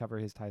trying to uncover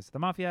his ties to the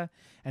mafia,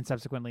 and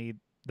subsequently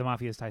the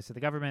mafia's ties to the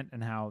government,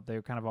 and how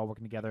they're kind of all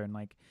working together and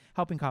like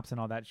helping cops and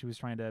all that. She was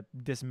trying to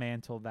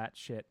dismantle that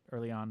shit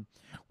early on,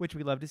 which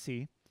we love to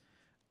see.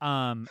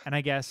 And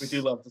I guess we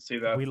do love to see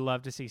that. We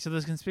love to see. So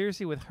this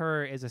conspiracy with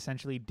her is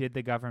essentially, did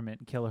the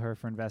government kill her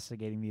for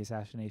investigating the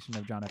assassination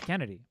of John F.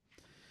 Kennedy?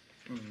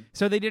 Mm-hmm.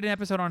 So they did an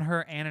episode on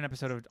her and an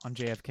episode on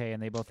JFK,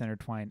 and they both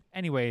intertwine.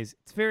 Anyways,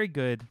 it's very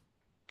good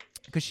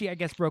because she, I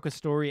guess, broke a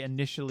story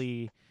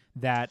initially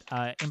that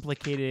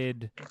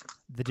implicated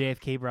the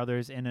JFK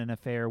brothers in an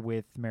affair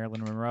with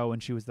Marilyn Monroe,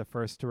 and she was the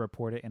first to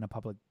report it in a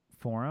public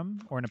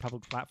forum or in a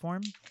public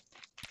platform,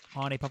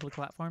 on a public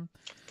platform.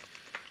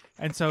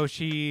 And so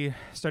she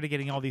started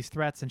getting all these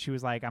threats, and she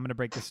was like, I'm going to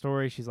break the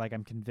story. She's like,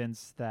 I'm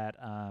convinced that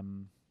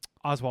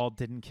Oswald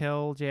didn't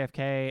kill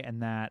JFK,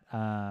 and that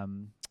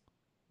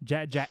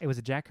it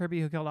was Jack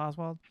Kirby who killed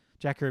Oswald.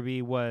 Jack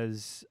Kirby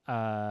was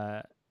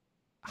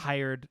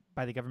hired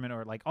by the government,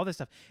 or like all this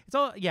stuff. It's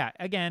all,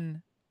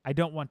 again, I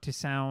don't want to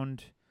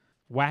sound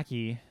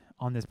wacky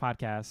on this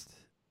podcast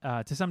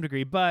to some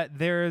degree, but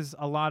there's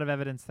a lot of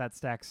evidence that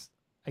stacks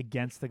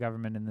against the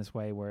government in this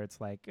way, where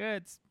it's like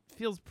it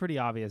feels pretty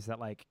obvious that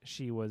like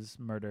she was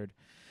murdered,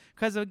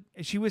 because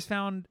she was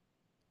found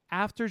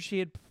after she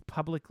had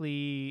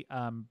publicly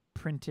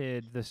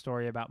printed the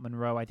story about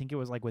Monroe. I think it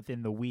was like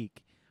within the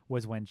week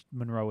was when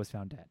Monroe was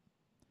found dead.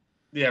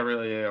 Yeah,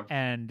 really, yeah.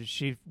 And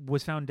she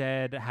was found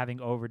dead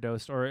having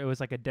overdosed, or it was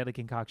like a deadly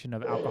concoction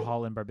of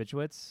alcohol and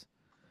barbiturates.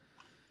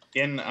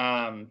 In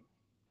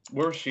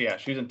where was she at?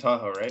 She was in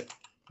Tahoe, right?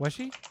 Was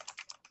she?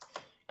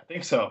 I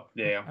think so.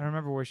 Yeah. I don't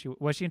remember where she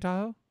was. She in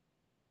Tahoe?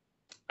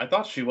 I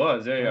thought she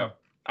was. Yeah.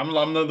 I'm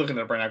not looking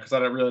at it right now because I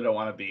really don't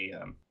want to be. I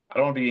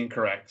don't want to be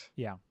incorrect.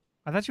 Yeah,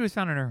 I thought she was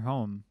found in her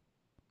home.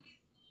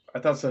 I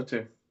thought so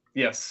too.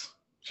 Yes,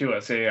 she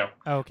was. Yeah.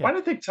 Oh, okay. Why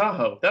did I think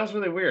Tahoe? That was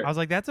really weird. I was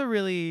like, that's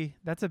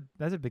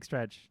a big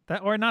stretch.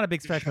 Or not a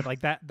big stretch, but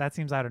like that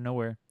seems out of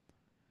nowhere.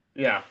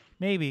 Yeah.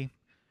 Maybe.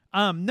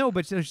 No,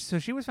 but so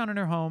she was found in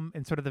her home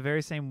in sort of the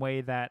very same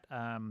way that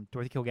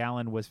Dorothy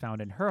Kilgallen was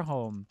found in her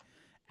home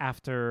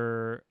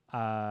after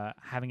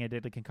having a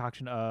deadly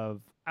concoction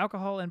of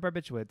alcohol and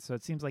barbiturates. So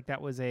it seems like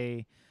that was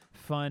a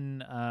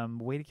fun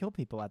way to kill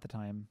people at the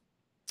time.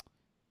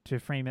 to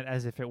frame it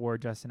as if it were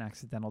just an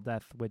accidental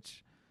death,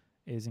 which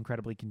is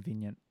incredibly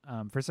convenient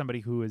for somebody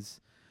who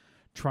is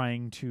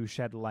trying to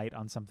shed light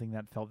on something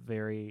that felt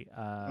very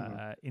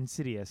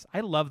insidious. I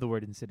love the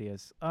word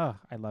insidious. Oh,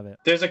 I love it.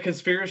 There's a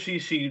conspiracy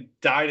she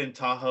died in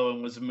Tahoe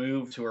and was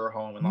moved to her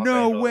home in Los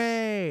No Angeles.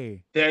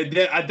 way!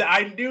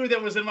 I knew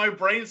that was in my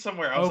brain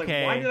somewhere. I was like,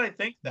 why did I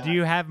think that? Do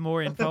you have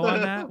more info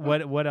on that?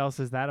 What else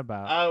is that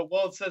about?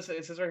 Well, it says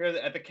right here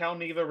that at the Cal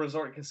Neva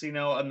Resort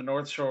Casino on the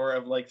North Shore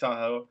of Lake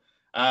Tahoe,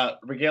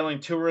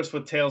 regaling tourists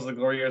with tales of the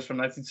glory years from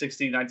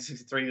 1960 to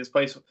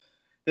 1963.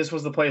 This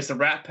was the place the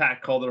Rat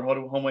Pack called their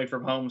home away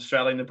from home,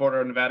 straddling the border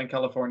of Nevada and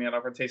California and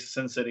offered taste of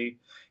Sin City.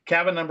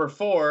 Cabin number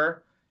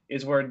 4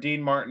 is where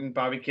Dean Martin,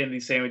 Bobby Kennedy,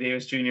 Sammy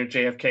Davis Jr.,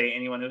 JFK,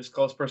 anyone who was a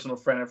close personal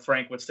friend of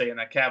Frank would stay in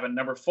that cabin.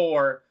 Number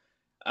 4,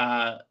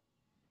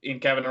 in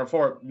cabin number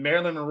 4,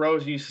 Marilyn Monroe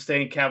used to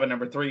stay in cabin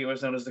number 3. It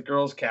was known as the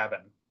girls' cabin.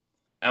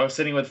 I was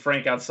sitting with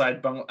Frank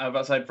outside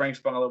Frank's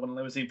bungalow when a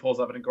limousine pulls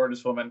up and a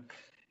gorgeous woman.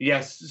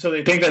 Yes, so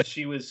they think that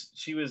she was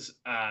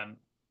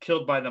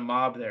killed by the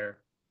mob there,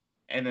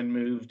 and then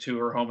moved to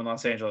her home in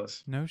Los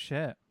Angeles. No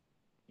shit.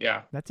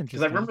 Yeah. That's interesting.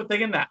 Because I remember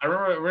thinking that. I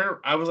remember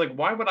I was like,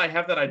 why would I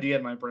have that idea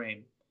in my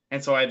brain?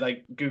 And so I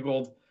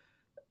Googled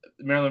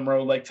Marilyn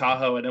Monroe Lake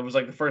Tahoe, and it was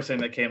the first thing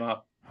that came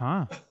up.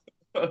 Huh.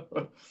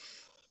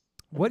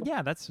 What?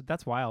 Yeah,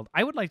 that's wild.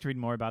 I would like to read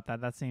more about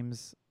that. That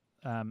seems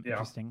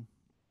interesting.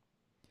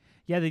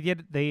 Yeah, they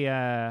did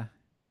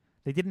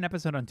an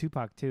episode on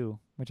Tupac too,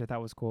 which I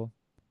thought was cool.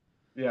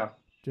 Yeah.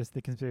 Just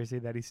the conspiracy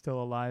that he's still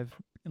alive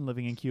and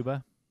living in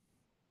Cuba.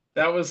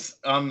 That was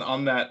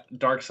on that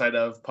Dark Side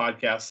of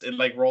podcast.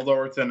 It rolled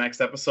over to the next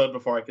episode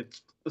before I could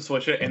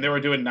switch it, and they were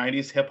doing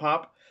 90s hip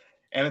hop,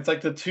 and it's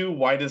the two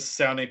whitest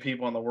sounding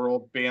people in the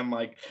world being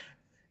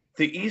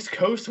the East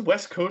Coast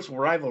West Coast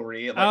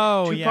rivalry. Tupac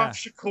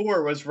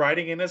Shakur was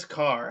riding in his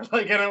car,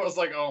 and it was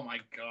oh my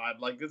god,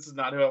 this is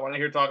not who I want to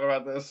hear talk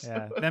about this.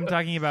 Yeah, them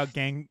talking about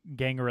gang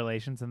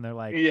relations, and they're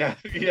like, yeah.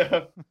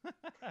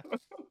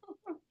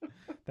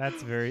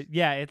 That's very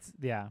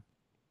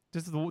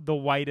just the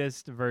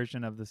whitest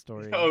version of the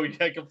story. Oh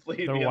yeah,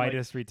 completely. The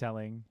whitest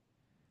retelling.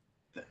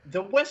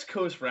 The West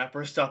Coast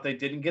rappers thought they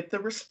didn't get the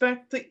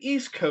respect the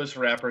East Coast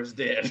rappers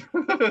did.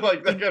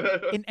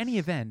 In any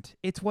event,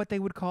 it's what they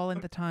would call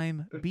at the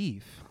time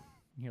beef.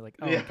 You're like,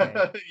 oh,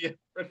 okay. Yeah,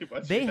 pretty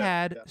much. They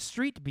had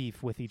street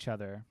beef with each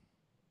other.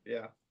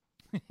 Yeah.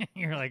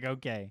 You're like,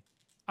 okay.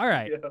 All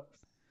right. Yeah.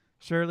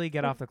 Shirley,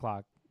 get off the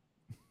clock.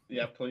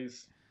 Yeah,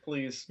 please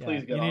get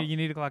off. You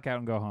need to clock out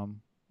and go home.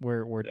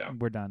 We're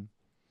done.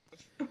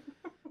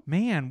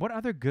 Man, what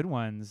other good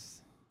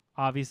ones?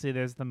 Obviously,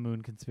 there's the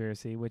moon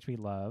conspiracy, which we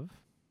love.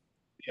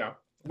 Yeah,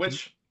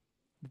 which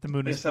the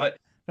moon is that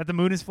the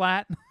moon is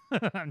flat.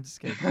 I'm just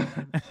kidding.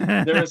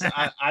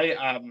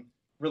 I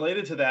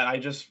related to that. I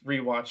just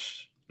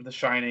rewatched The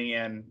Shining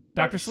and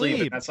Dr.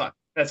 Sleep.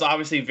 That's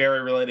obviously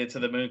very related to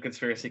the moon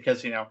conspiracy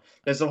because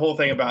there's the whole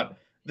thing about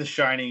The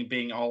Shining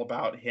being all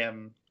about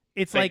him.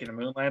 It's making a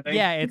moon landing.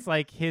 Yeah, it's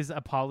his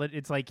apology.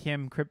 It's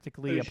him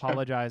cryptically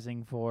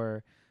apologizing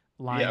for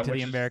lying to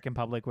the American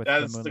public with the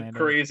moon landing. That's the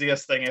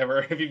craziest thing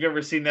ever. If you've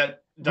ever seen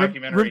that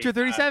documentary, Room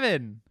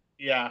 237.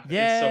 Yeah.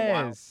 Yes.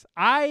 It's so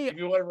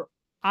wild.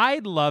 I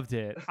loved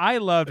it. I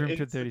loved Room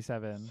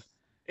 237.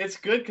 It's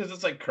good because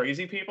it's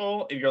crazy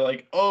people, and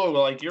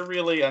you're you're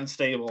really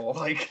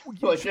unstable, in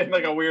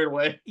a weird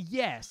way.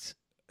 Yes.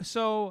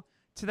 So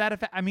to that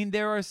effect, I mean,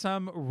 there are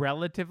some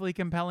relatively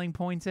compelling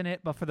points in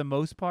it, but for the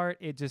most part,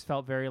 it just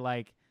felt very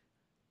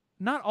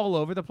not all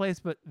over the place,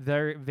 but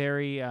very,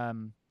 very.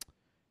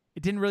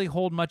 It didn't really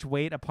hold much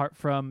weight apart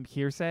from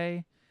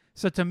hearsay.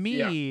 So to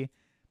me,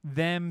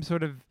 them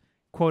sort of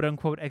quote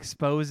unquote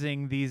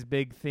exposing these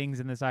big things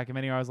in this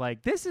documentary, I was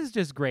like, this is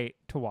just great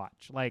to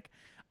watch.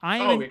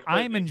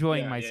 I'm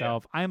enjoying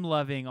myself. Yeah. I'm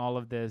loving all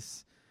of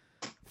this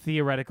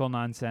theoretical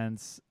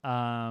nonsense.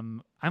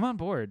 I'm on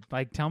board.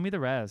 Tell me the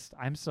rest.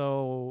 I'm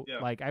so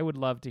I would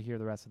love to hear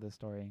the rest of this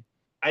story.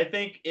 I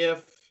think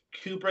if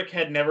Kubrick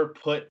had never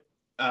put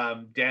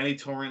Danny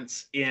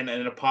Torrance in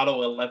an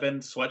Apollo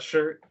 11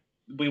 sweatshirt,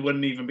 we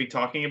wouldn't even be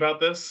talking about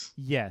this.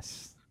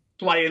 Yes.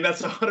 And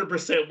that's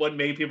 100% what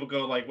made people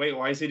go wait,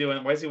 why is he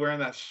wearing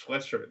that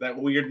sweatshirt? That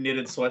weird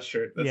knitted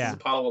sweatshirt that says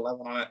Apollo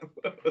 11 on it.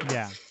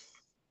 Yeah.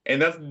 And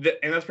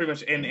that's pretty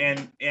much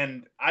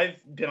and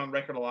I've been on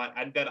record a lot.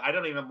 I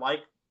don't even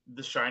like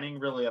The Shining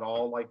really at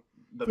all,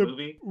 the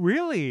movie.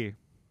 Really?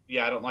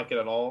 Yeah, I don't like it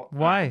at all.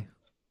 Why?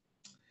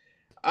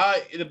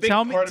 The big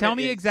tell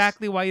me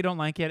exactly why you don't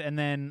like it, and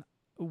then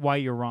why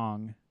you're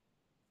wrong.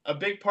 A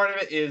big part of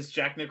it is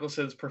Jack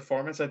Nicholson's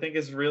performance. I think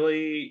is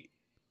really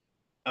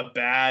a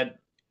bad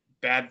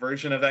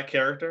version of that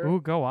character.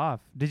 Ooh, go off.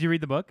 Did you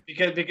read the book?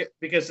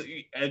 Because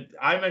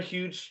I'm a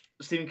huge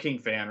Stephen King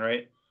fan,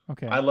 right?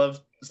 Okay. I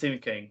love Stephen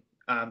King,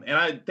 and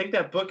I think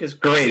that book is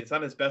great. It's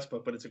not his best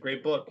book, but it's a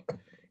great book,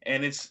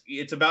 and it's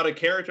about a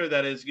character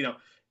that is,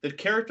 the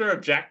character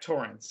of Jack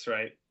Torrance,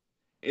 right,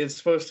 is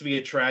supposed to be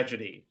a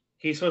tragedy.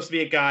 He's supposed to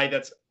be a guy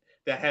that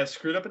has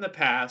screwed up in the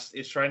past,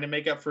 is trying to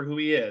make up for who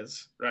he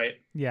is, right?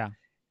 Yeah.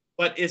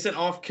 but isn't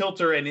off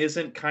kilter and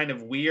isn't kind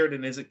of weird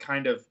and isn't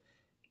kind of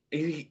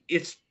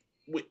it's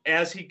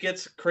as he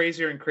gets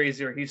crazier and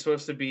crazier, he's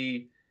supposed to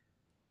be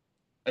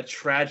a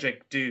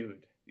tragic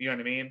dude. You know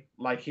what I mean?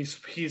 Like he's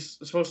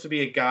supposed to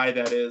be a guy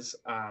that is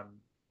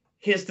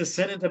his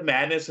descent into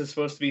madness is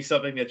supposed to be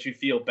something that you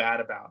feel bad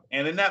about.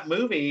 And in that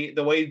movie,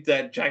 the way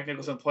that Jack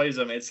Nicholson plays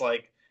him, it's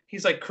like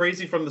he's like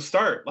crazy from the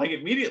start. Like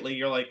immediately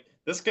you're like,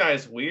 this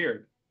guy's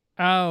weird.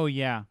 Oh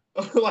yeah.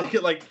 like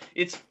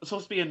it's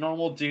supposed to be a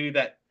normal dude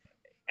that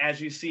as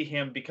you see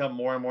him become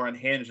more and more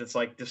unhinged, it's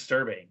like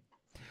disturbing.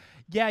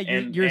 Yeah,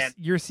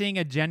 you're seeing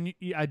a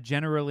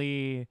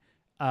generally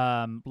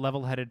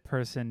level-headed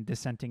person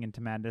descending into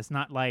madness,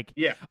 not like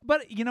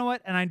But you know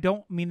what? And I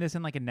don't mean this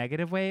in like a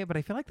negative way, but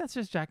I feel like that's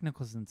just Jack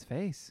Nicholson's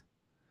face.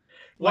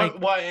 Like,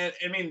 well, I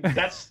mean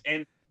that's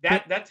and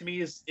that to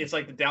me is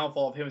like the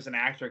downfall of him as an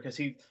actor because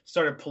he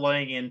started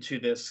playing into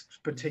this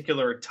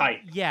particular type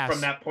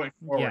from that point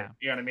forward. Yeah.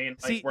 You know what I mean?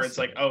 Like where it's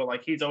like, oh,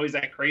 like he's always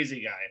that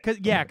crazy guy.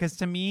 Because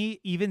to me,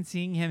 even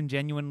seeing him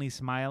genuinely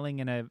smiling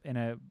in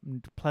a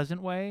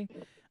pleasant way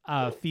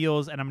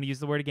feels, and I'm going to use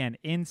the word again,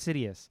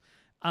 insidious.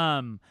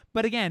 But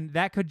again,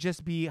 that could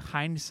just be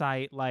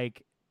hindsight.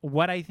 Like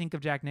what I think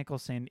of Jack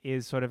Nicholson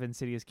is sort of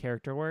Insidious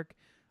character work.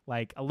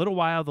 Like a little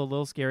wild, a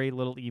little scary, a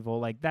little evil.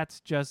 Like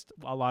that's just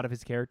a lot of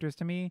his characters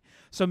to me.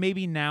 So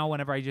maybe now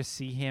whenever I just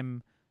see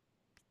him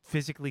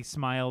physically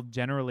smile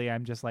generally,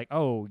 I'm just like,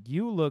 oh,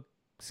 you look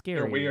scary.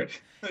 You're weird.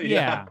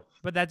 Yeah.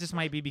 But that just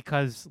might be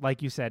because,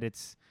 like you said,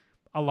 it's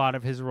a lot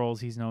of his roles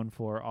he's known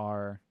for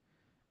are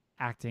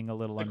acting a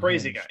little unhinged.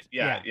 Crazy guy.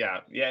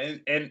 Yeah.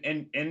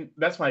 And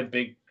that's my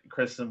big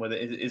criticism with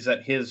it is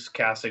that his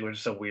casting was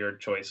just a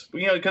weird choice.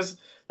 You know, because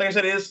like I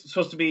said, it is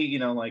supposed to be, you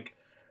know, like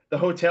the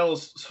hotel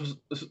is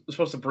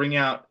supposed to bring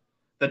out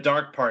the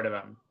dark part of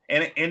him,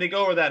 and they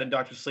go over that in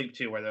Dr. Sleep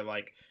too, where they're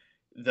like,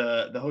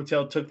 the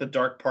hotel took the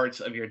dark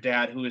parts of your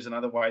dad, who is an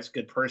otherwise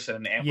good person,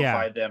 and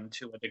amplified them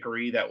to a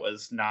degree that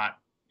was not,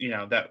 you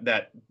know,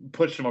 that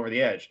pushed him over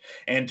the edge.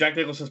 And Jack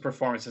Nicholson's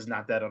performance is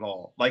not that at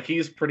all. Like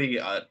he's pretty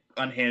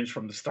unhinged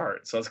from the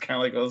start, so it's kind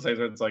of like those things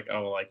where it's like,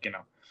 oh, like, you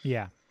know,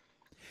 yeah.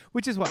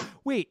 Which is what?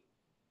 Wait,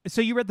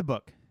 so you read the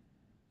book?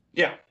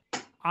 Yeah.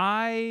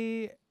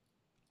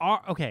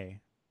 Okay.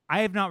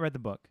 I have not read the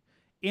book.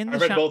 I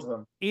read both of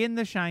them. In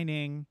The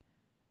Shining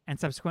and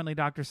subsequently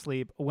Dr.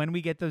 Sleep, when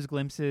we get those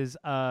glimpses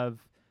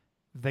of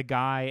the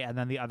guy and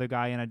then the other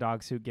guy in a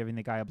dog suit giving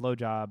the guy a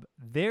blowjob,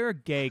 they're a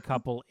gay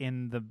couple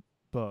in the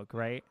book,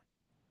 right?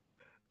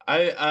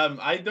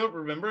 I don't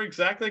remember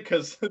exactly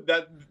because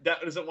that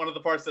isn't one of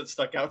the parts that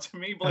stuck out to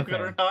me, believe it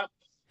or not.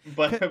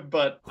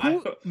 But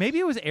maybe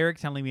it was Eric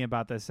telling me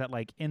about this, that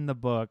like in the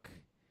book,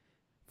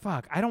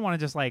 fuck, I don't want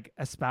to just like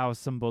espouse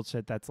some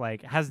bullshit that's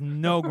like has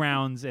no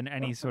grounds in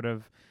any sort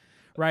of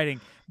writing.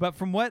 But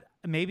from what,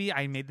 maybe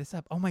I made this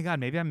up. Oh my God,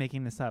 maybe I'm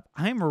making this up.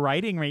 I'm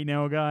writing right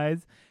now,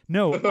 guys.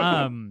 No,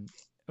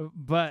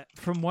 but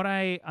from what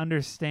I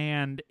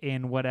understand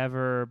in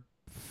whatever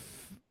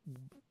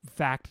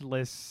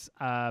factless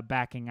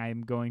backing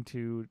I'm going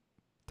to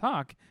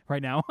talk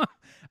right now,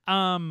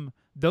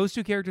 those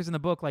two characters in the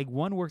book, like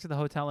one works at the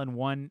hotel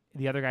and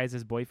the other guy is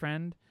his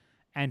boyfriend.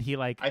 And he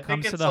like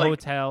comes to the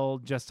hotel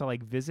just to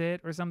like visit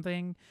or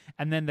something.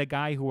 And then the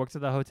guy who works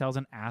at the hotel is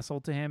an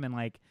asshole to him and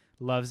like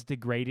loves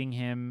degrading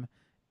him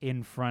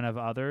in front of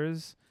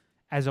others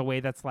as a way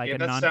that's like a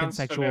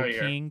non-consensual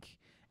kink.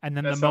 And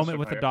then the moment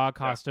with the dog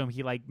costume,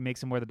 he like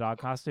makes him wear the dog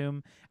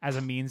costume as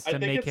a means to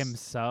make him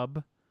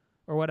sub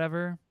or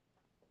whatever.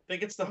 I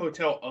think it's the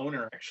hotel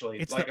owner,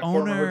 actually. It's like the a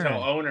owner. Former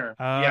hotel owner.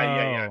 Oh.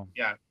 Yeah.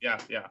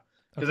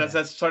 Because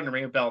that's starting to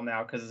ring a bell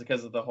now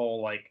because of the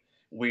whole like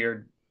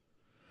weird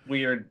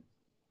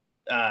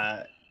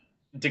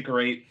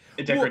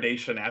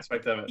degradation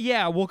aspect of it.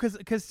 Yeah, well,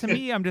 because to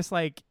me, I'm just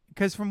like,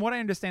 because from what I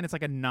understand, it's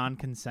like a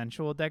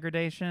non-consensual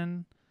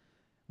degradation,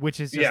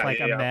 which is just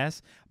a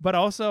mess. But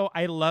also,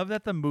 I love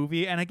that the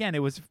movie, and again, it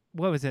was,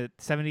 what was it,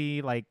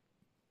 78?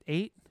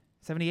 The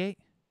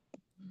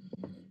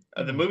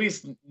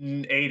movie's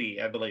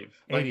 80, I believe.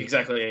 Like 80.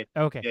 Exactly 80.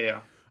 Okay.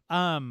 Yeah.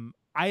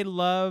 I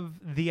love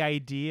the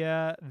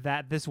idea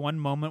that this one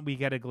moment we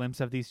get a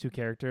glimpse of these two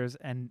characters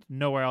and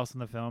nowhere else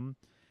in the film.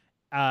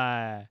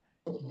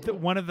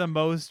 One of the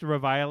most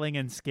reviling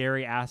and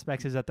scary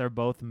aspects is that they're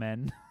both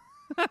men.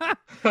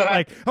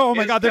 Like, oh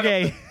my God, they're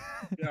gay.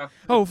 Yeah.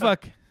 Oh,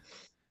 fuck.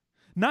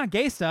 Not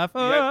gay stuff.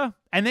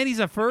 And then he's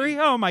a furry.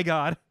 Oh my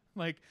God.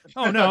 Like,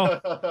 oh no.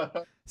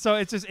 So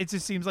it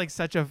just seems like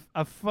such a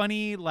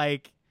funny,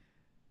 like,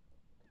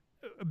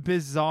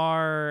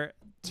 bizarre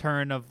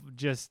turn of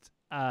just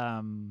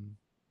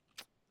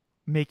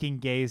making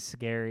gays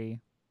scary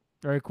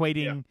or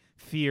equating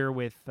fear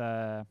with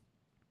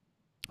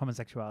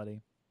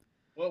homosexuality.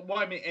 Well,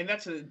 I mean, and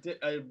that's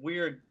a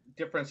weird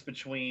difference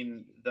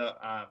between the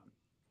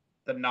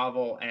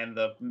novel and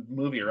the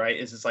movie, right?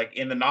 Is it's like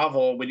in the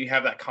novel, when you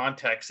have that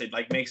context, it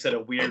like makes it a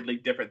weirdly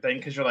different thing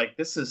because you're like,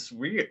 this is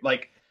weird,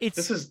 like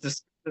this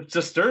is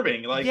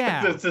disturbing, like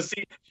to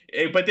see.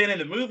 But then in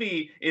the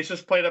movie, it's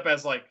just played up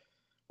as like,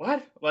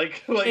 what?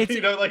 Like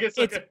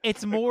It's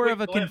it's more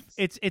of a glimpse.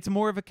 it's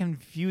more of a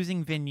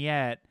confusing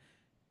vignette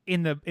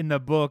in the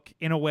book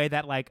in a way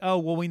that like, oh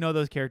well, we know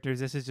those characters.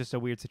 This is just a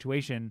weird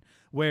situation.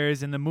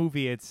 Whereas in the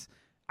movie, it's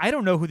I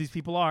don't know who these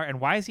people are, and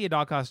why is he a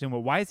dog costume?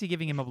 Or why is he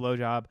giving him a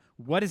blowjob?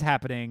 What is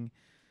happening?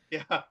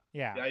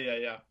 Yeah.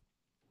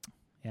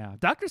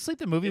 Dr. Sleep,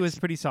 the movie was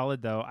pretty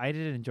solid though. I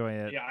did enjoy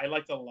it. Yeah, I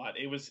liked it a lot.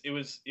 It was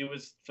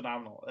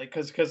phenomenal.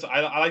 Because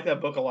I like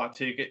that book a lot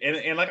too.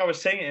 And like I was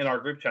saying in our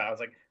group chat, I was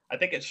like, I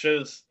think it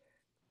shows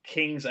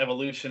King's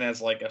evolution as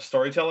like a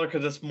storyteller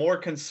because it's more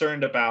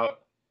concerned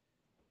about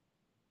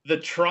the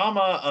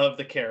trauma of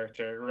the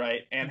character,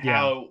 right? And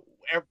how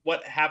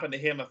what happened to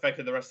him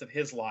affected the rest of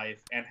his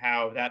life, and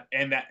how that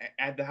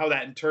how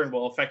that in turn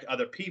will affect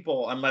other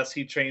people unless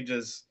he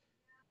changes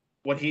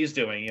what he's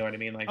doing. You know what I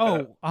mean? Like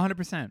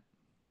 100%.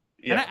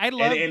 Yeah, and I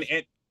love.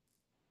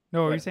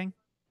 No, what were you Right. saying?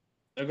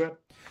 Oh, go ahead.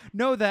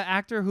 No, the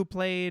actor who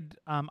played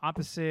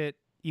opposite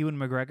Ewan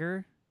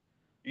McGregor.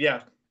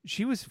 Yeah,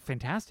 She was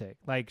fantastic.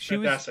 Like she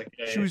fantastic.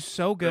 was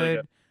so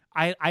good.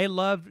 Really good. I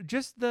loved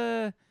just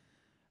the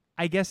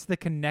I guess the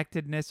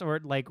connectedness, or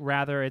like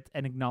rather it's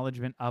an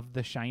acknowledgement of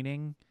The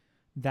Shining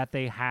that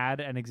they had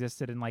and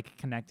existed and like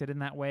connected in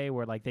that way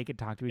where like they could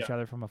talk to each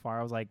other from afar.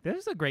 I was like, this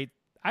is a great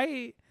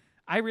I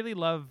really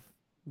love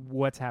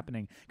what's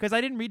happening because I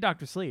didn't read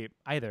Dr. Sleep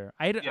either.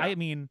 I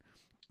mean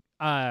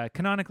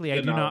canonically I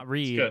do not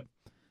read. Good.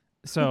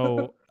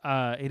 So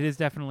it is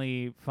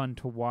definitely fun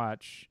to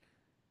watch.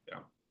 Yeah.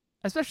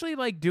 Especially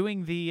like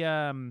doing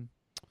the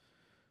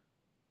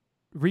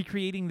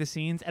recreating the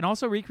scenes and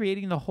also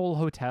recreating the whole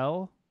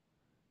hotel.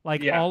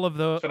 Like all of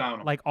the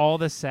phenomenal. like all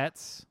the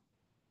sets.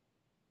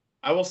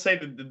 I will say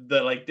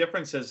the like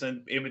differences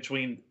in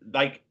between,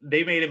 like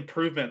they made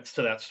improvements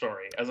to that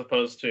story as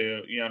opposed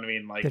to, you know what I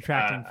mean, like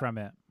Detracting from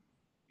it.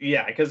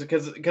 Yeah,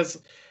 because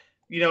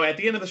you know, at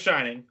the end of The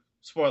Shining,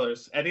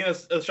 spoilers, at the end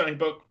of The Shining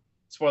book,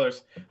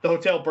 spoilers, the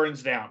hotel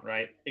burns down,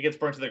 right? It gets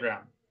burnt to the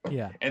ground.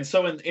 Yeah. And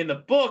so in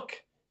the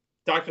book,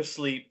 Dr.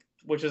 Sleep,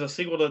 which is a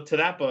sequel to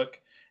that book,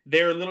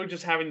 they're literally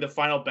just having the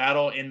final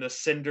battle in the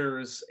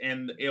cinders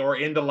or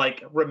in the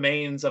like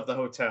remains of the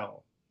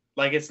hotel.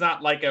 Like it's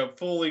not like a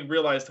fully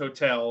realized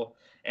hotel,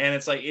 and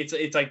it's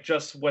like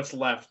just what's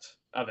left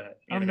of it.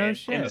 You know what I mean?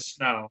 Shit. In the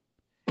snow.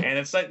 And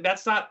it's like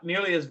that's not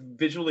nearly as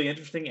visually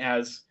interesting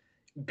as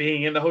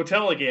being in the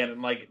hotel again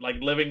and like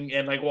living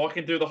and like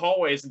walking through the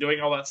hallways and doing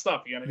all that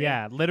stuff. You know what I mean?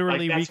 Yeah,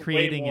 literally like, that's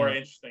recreating way more it.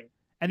 Interesting.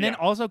 And then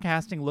also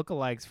casting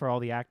lookalikes for all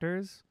the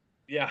actors.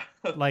 Yeah.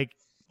 Like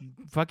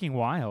fucking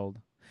wild.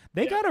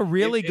 They got a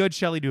really good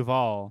Shelley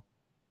Duvall.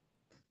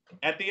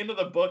 At the end of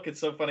the book, it's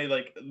so funny.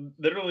 Like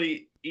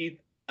literally,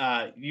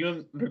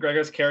 Ewan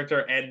McGregor's character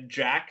and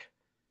Jack,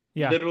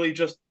 literally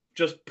just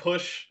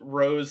push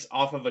Rose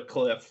off of a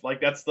cliff.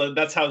 Like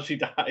that's how she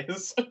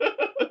dies.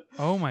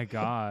 Oh my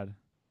god.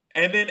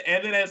 And then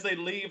as they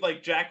leave,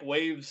 like Jack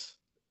waves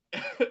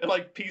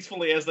like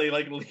peacefully as they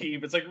like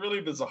leave. It's like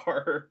really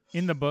bizarre.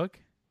 In the book?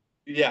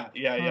 Yeah.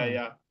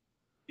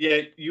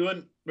 Yeah,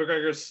 Ewan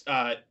McGregor's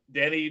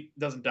Danny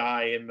doesn't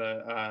die in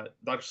the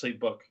Dr. Sleep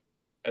book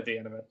at the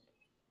end of it.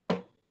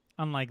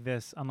 Unlike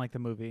the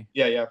movie.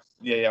 Yeah.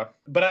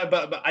 But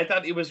I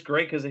thought it was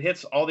great because it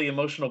hits all the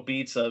emotional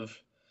beats of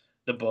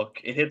the book.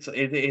 It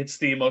hits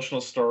the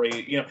emotional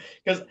story, you know,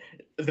 because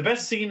the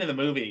best scene in the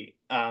movie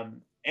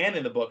and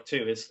in the book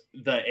too is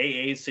the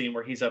AA scene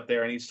where he's up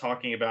there and he's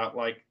talking about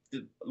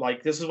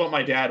like this is what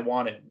my dad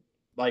wanted.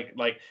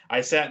 Like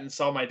I sat and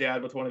saw my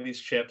dad with one of these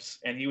chips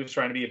and he was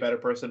trying to be a better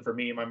person for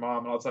me and my mom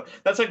and all that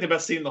stuff. That's like the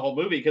best scene in the whole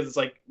movie because it's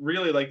like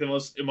really like the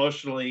most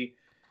emotionally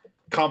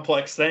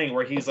complex thing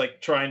where he's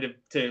like trying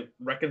to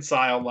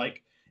reconcile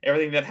like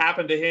everything that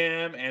happened to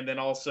him and then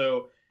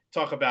also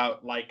talk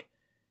about like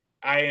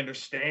I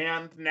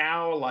understand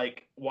now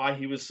like why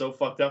he was so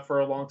fucked up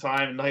for a long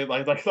time and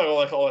like all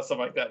that stuff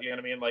like that. You know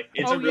what I mean? Like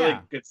it's a really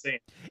good scene.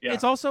 Yeah.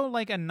 It's also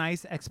like a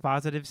nice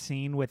expositive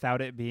scene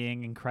without it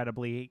being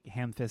incredibly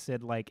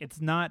ham-fisted. Like it's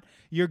not.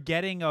 You're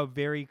getting a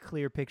very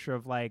clear picture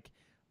of like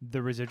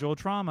the residual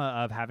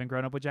trauma of having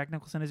grown up with Jack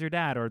Nicholson as your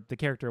dad or the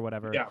character or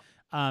whatever. Yeah.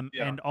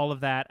 And all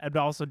of that, and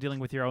also dealing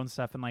with your own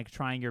stuff and like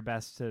trying your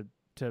best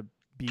to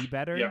be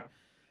better. Yeah.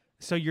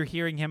 So you're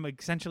hearing him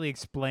essentially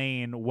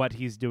explain what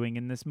he's doing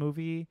in this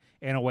movie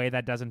in a way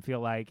that doesn't feel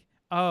like,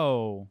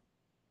 oh,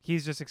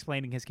 he's just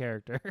explaining his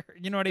character.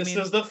 You know what I mean?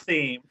 This is the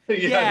theme.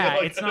 Yeah,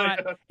 it's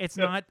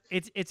not.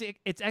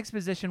 It's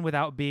exposition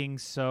without being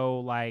so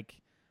like,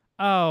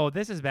 oh,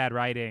 this is bad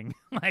writing.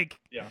 Like,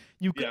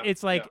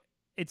 it's like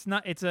it's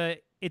not.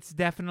 It's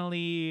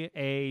definitely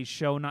a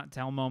show not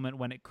tell moment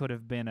when it could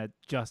have been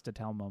just a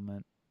tell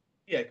moment.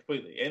 Yeah,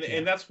 completely.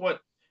 And that's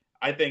what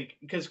I think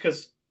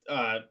because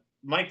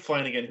Mike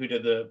Flanagan, who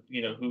did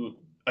who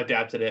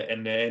adapted it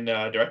and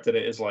directed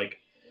it, is like,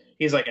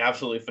 he's like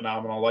absolutely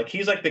phenomenal. Like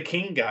he's like the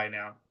King guy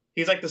now.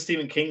 He's like the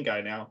Stephen King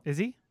guy now. Is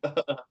he?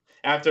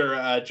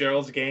 After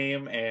Gerald's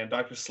Game and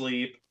Dr.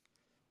 Sleep.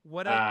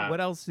 What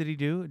else did he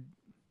do?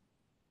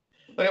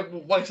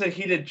 Like I said,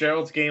 he did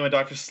Gerald's Game and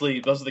Dr.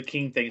 Sleep. Those are the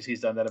King things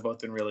he's done that have both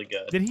been really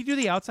good. Did he do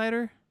The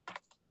Outsider?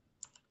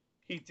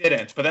 He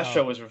didn't, but that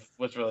show was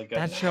really good.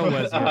 That show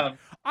was good.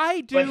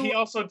 I do. But he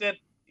also did.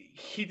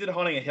 He did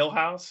Haunting a Hill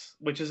House,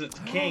 which isn't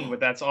King, but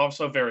that's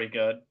also very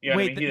good. You know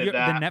Wait, what I mean? He did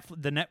that.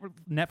 the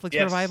Netflix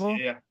Yes, revival?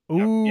 Yeah.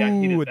 Ooh, yeah,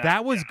 he did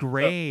that was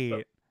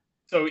great.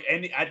 So,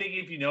 and I think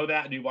if you know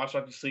that and you watch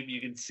Doctor Sleep, you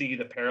can see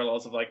the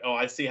parallels of like, oh,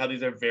 I see how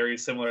these are very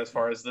similar as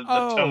far as the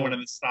tone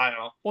and the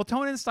style. Well,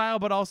 tone and style,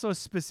 but also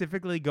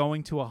specifically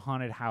going to a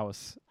haunted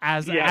house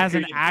as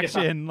an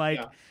action,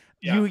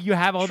 You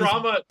have all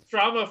trauma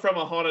from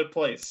a haunted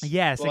place.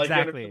 Yes,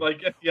 exactly.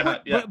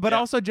 But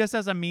also just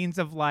as a means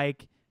of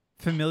like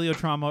familial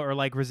trauma or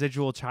like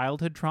residual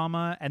childhood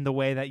trauma, and the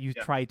way that you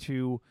try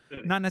to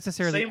not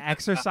necessarily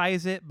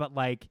exercise it, but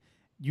like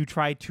you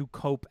try to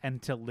cope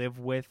and to live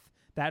with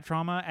that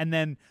trauma, and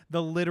then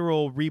the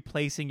literal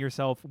replacing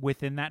yourself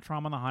within that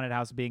trauma in the haunted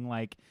house being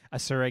like a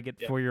surrogate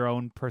for your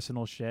own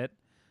personal shit.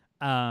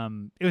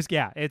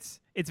 It's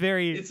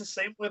the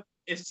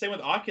same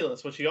with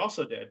Oculus, which he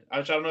also did.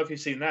 Which I don't know if you've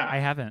seen that. I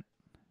haven't.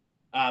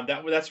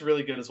 That's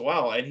really good as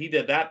well, and he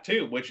did that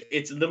too. Which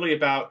it's literally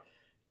about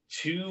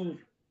two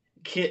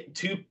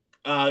kids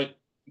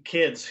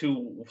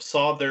who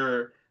saw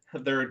their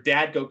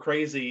dad go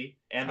crazy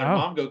and their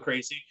mom go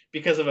crazy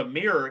because of a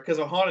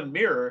haunted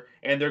mirror,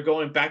 and they're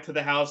going back to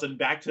the house and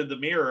back to the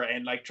mirror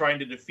and like trying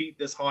to defeat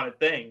this haunted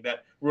thing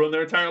that ruined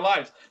their entire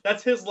lives.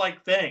 That's his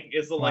like thing,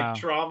 is the like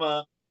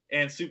trauma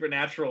and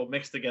supernatural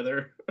mixed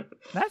together.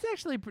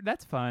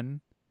 That's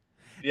fun.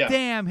 Yeah.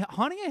 Damn,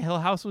 Haunting a Hill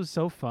House was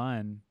so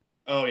fun.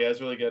 Oh yeah, it's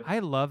really good. I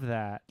love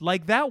that.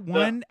 Like that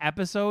one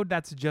episode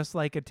that's just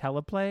like a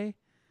teleplay.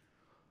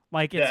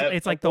 Like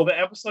it's like the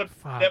episode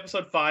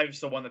 5 is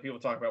the one that people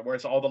talk about, where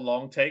it's all the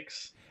long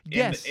takes.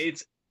 Yes.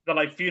 It's the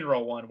like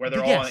funeral one where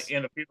they're all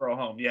in the funeral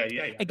home. Yeah.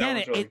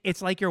 Again,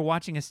 it's like you're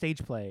watching a stage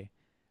play.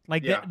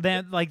 Like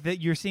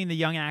you're seeing the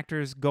young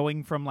actors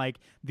going from like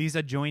these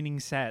adjoining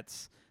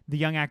sets. The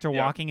young actor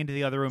walking into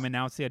the other room, and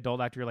now it's the adult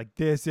actor. You're like,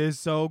 this is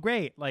so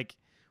great. Like,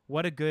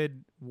 what a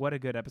good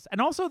episode. And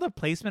also the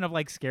placement of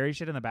like scary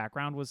shit in the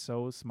background was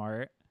so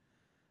smart.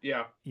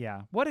 Yeah.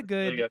 Yeah. What a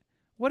good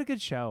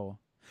show.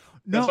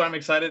 That's why I'm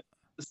excited.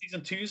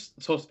 Season 2's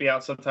supposed to be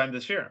out sometime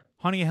this year.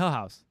 Haunting a Hill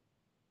House.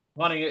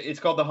 It's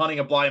called The Haunting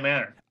of Bly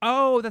Manor.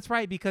 Oh, that's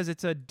right, because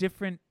it's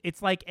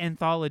like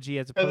anthology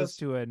as opposed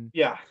to an...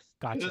 Yeah.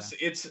 Gotcha.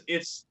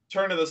 It's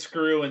Turn of the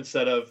Screw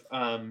instead of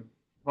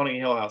Haunting a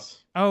Hill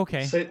House. Oh,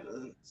 okay.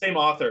 Same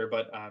author,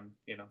 but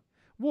you know.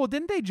 Well,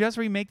 didn't they just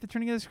remake The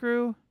Turning of the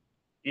Screw?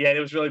 Yeah, it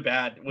was really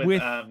bad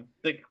with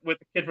the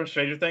kid from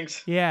Stranger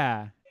Things.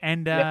 Yeah,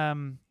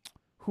 and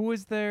who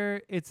was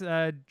there? It's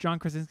John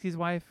Krasinski's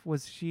wife.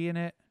 Was she in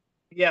it?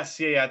 Yes,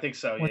 yeah, I think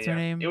so. What's her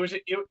name? It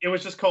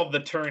was just called The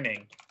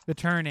Turning. The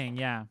Turning,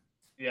 yeah.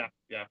 Yeah.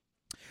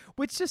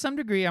 Which to some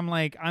degree I'm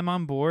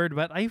on board,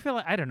 but I feel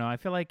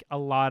like a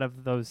lot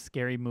of those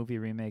scary movie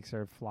remakes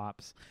are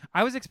flops.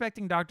 I was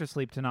expecting Dr.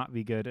 Sleep to not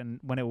be good, and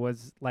when it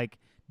was like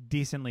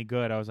decently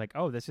good, I was like,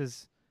 oh,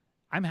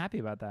 I'm happy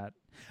about that.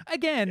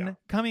 Again,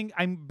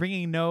 I'm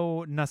bringing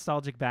no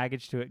nostalgic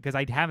baggage to it because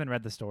I haven't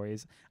read the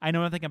stories. I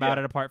know nothing about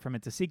it apart from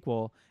it's a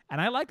sequel, and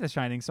I like The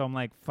Shining, so I'm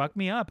like, fuck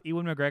me up.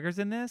 Ewan McGregor's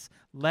in this.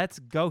 Let's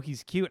go.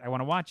 He's cute. I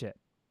want to watch it.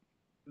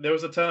 There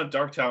was a ton of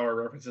Dark Tower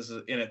references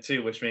in it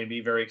too, which made me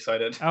very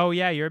excited. Oh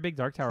yeah, you're a big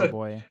Dark Tower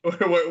boy.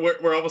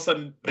 where all of a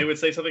sudden they would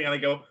say something and I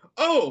go,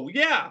 "Oh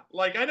yeah,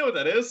 like I know what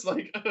that is."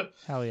 Like,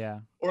 hell yeah.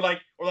 Or like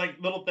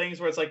little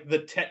things where it's like the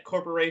Tet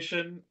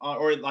Corporation,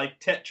 or like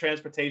Tet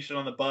Transportation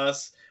on the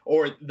bus,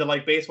 or the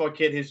like baseball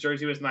kid, his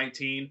jersey was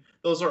 19.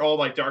 Those are all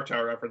like Dark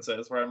Tower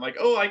references where I'm like,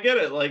 "Oh, I get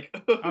it." Like,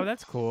 oh,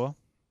 that's cool.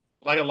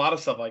 Like a lot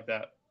of stuff like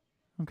that.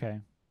 Okay,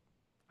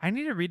 I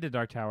need to read the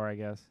Dark Tower, I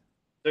guess.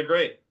 They're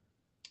great.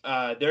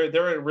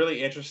 They're a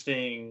really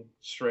interesting,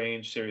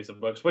 strange series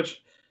of books,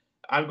 which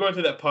I'm going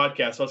through that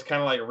podcast, so it's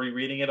kind of like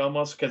rereading it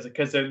almost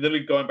because they're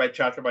literally going by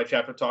chapter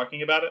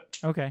talking about it.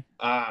 Okay.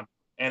 And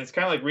it's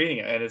kind of like reading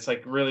it, and it's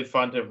like really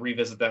fun to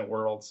revisit that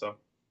world. So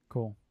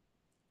cool.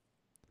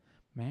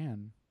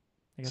 Man,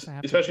 I guess I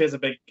have especially as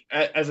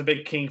a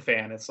big King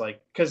fan, it's like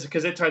because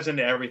it ties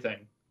into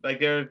everything. Like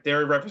there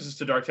are references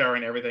to Dark Tower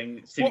and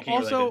everything. Stephen King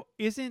also, related.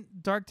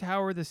 Isn't Dark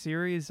Tower the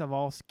series of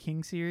all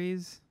King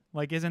series?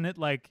 Like, isn't it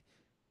like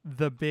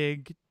the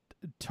big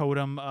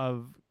totem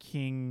of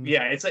King?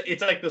 Yeah, it's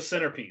like the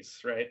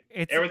centerpiece, right?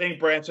 Everything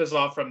branches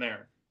off from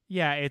there.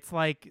 Yeah, it's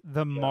like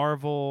the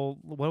Marvel.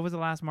 What was the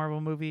last Marvel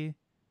movie?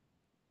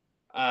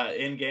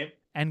 Endgame.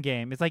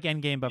 Endgame. It's like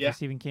Endgame, but for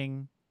Stephen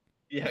King.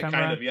 Yeah,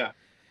 kind of. Yeah.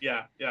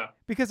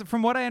 Because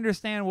from what I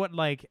understand,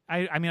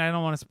 I mean, I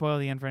don't want to spoil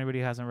the end for anybody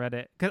who hasn't read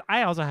it, because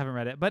I also haven't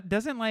read it. But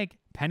doesn't like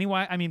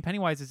Pennywise? I mean,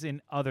 Pennywise is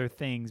in other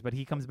things, but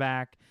he comes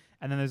back,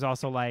 and then there's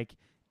also like.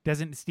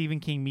 Doesn't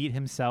Stephen King meet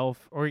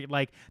himself, or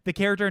like the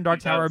character in Dark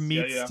Tower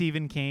meets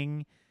Stephen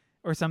King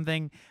or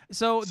something?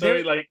 So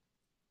they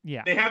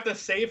have to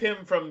save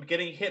him from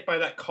getting hit by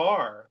that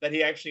car that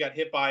he actually got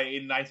hit by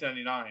in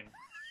 1999.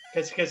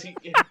 Because he,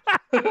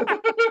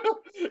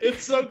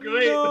 it's so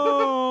great.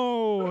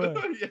 No.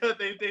 Yeah,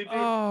 they do.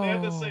 Oh.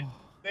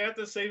 They have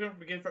to save him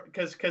from getting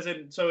because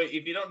so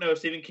if you don't know,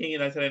 Stephen King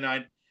in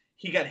 1999,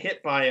 he got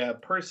hit by a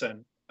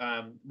person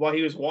while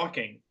he was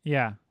walking.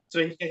 Yeah. So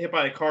he got hit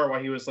by a car while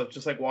he was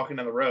just like walking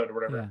down the road or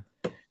whatever.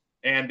 Yeah.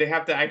 And they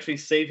have to actually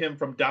save him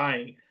from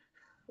dying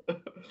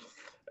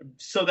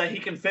so that he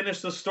can finish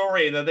the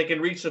story and that they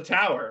can reach the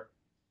tower.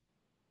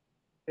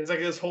 It's like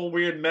this whole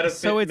weird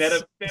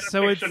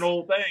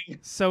metafictional thing.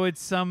 So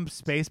it's some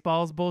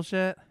Spaceballs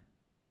bullshit?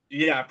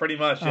 Yeah, pretty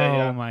much. Yeah,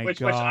 yeah. My Which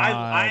God.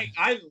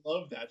 I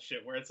love that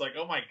shit where it's like,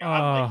 oh my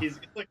God, like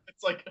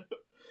it's like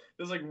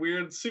this like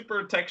weird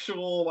super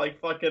textual like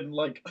fucking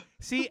like.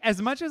 See,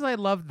 as much as I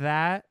love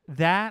that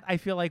I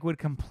feel like would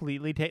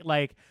completely take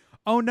like,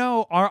 oh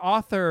no, our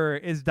author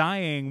is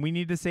dying. We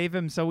need to save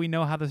him so we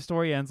know how the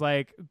story ends.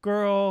 Like,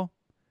 girl,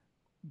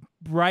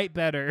 write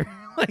better.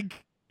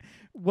 Like,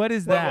 what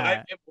is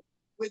that?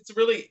 It's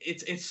really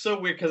it's so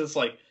weird because it's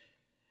like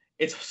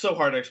it's so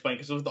hard to explain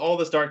because with all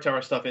this Dark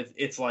Tower stuff,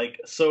 it's like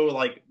so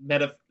like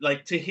meta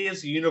like to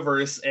his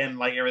universe and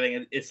like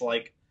everything. It's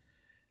like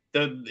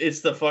it's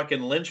the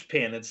fucking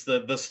linchpin. It's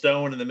the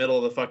stone in the middle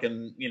of the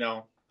fucking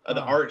the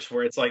arch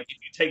where it's like if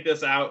you take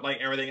this out, like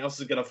everything else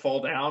is gonna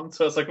fall down.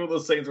 So it's like one of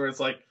those things where it's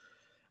like,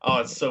 oh,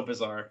 it's so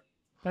bizarre.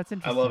 That's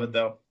interesting. I love it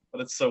though, but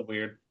it's so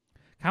weird.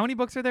 How many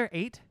books are there?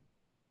 8?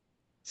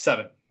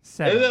 7.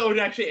 Oh,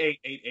 actually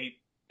 8.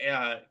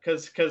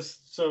 Because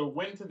so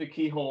Wind Through the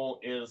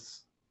Keyhole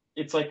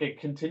it's like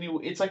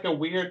a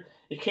weird.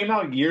 It came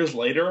out years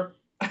later,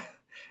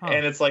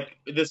 and it's like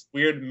this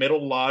weird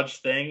middle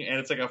lodge thing, and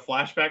it's like a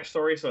flashback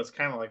story, so it's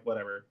kind of like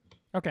whatever.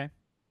 Okay.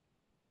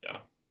 Yeah.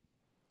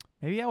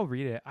 Maybe I'll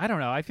read it. I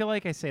don't know. I feel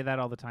like I say that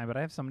all the time, but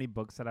I have so many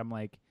books that I'm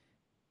like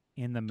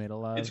in the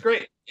middle of. It's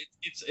great.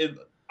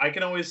 I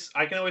can always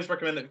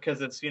recommend it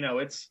because it's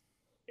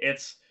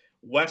it's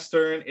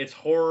Western, it's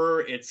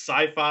horror, it's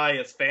sci-fi,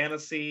 it's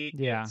fantasy.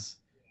 Yeah. It's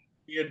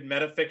weird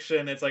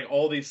metafiction. It's like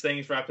all these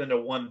things wrapped into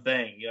one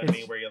thing. You know what I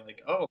mean? Where you're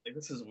like, oh,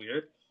 this is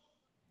weird.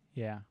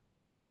 Yeah.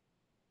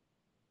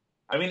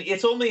 I mean,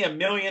 it's only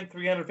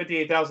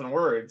 1,358,000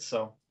 words,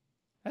 so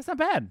that's not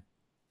bad.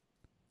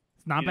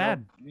 It's not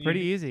bad.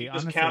 Pretty easy. You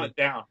just count it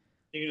down.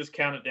 You can just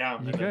count it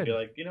down and then be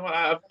like, you know what?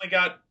 I've only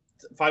got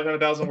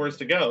 500,000 words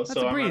to go,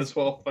 so I might as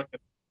well fucking.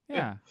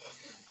 Yeah.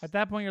 At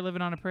that point, you're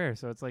living on a prayer,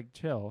 so it's like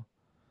chill.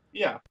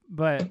 Yeah.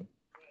 But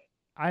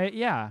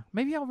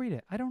maybe I'll read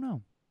it. I don't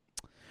know.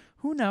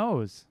 Who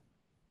knows?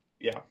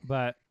 Yeah.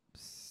 But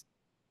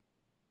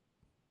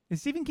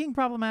is Stephen King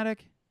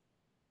problematic?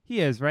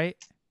 He is, right?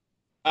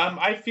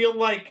 I feel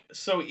like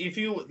if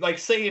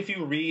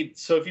you read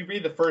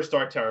the first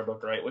Dark Tower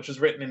book, right, which was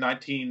written in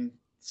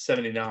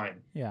 1979.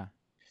 Yeah.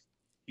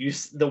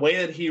 The way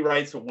that he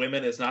writes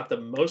women is not the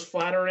most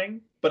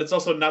flattering, but it's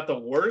also not the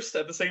worst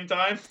at the same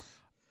time.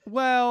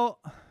 Well,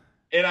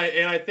 and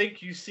I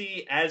think you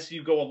see as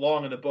you go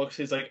along in the books,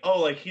 he's like, oh,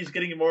 like he's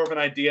getting more of an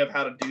idea of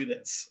how to do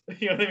this.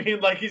 You know what I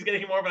mean? Like he's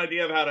getting more of an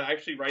idea of how to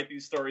actually write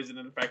these stories in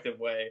an effective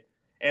way,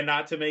 and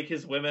not to make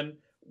his women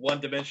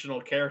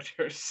one-dimensional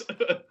characters.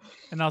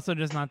 And also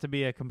just not to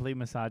be a complete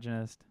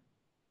misogynist.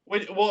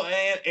 And in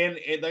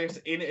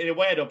a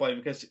way, I don't blame him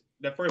because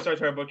the first Dark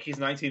Tower book, he's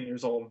 19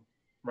 years old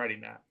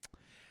writing that.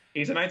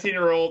 He's a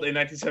 19-year-old in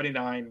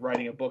 1979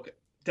 writing a book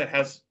that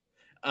has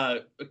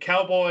a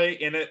cowboy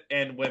in it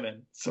and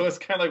women. So it's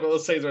kind of like one of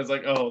those things where it's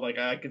like, oh, like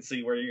I can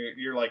see where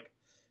you're like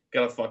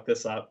gonna fuck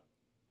this up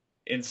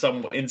in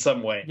some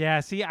way. Yeah.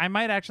 See, I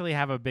might actually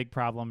have a big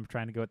problem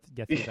trying to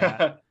get through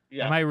that.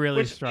 Yeah. I might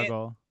really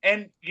struggle.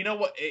 And you know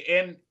what?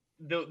 And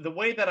the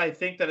way that I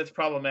think that it's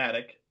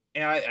problematic,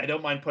 and I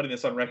don't mind putting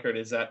this on record,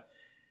 is that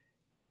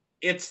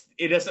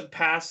it doesn't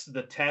pass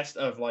the test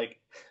of like,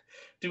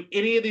 do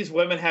any of these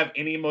women have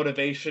any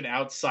motivation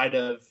outside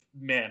of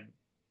men?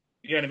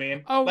 You know what I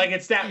mean? Oh, like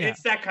it's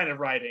that kind of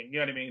writing. You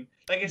know what I mean?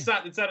 Like it's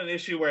not an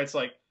issue where it's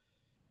like,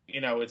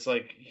 it's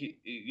like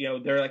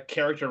they're like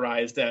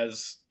characterized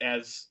as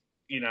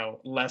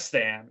less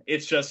than.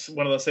 It's just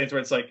one of those things where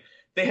it's like,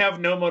 they have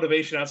no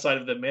motivation outside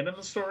of the men in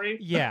the story.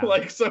 Yeah.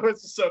 and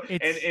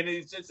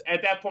it's just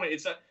at that point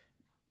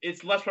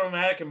it's less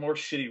problematic and more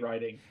shitty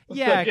writing.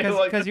 Yeah,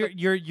 because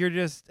you're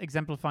just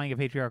exemplifying a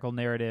patriarchal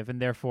narrative,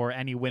 and therefore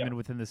any women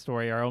within the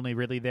story are only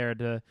really there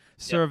to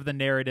serve the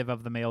narrative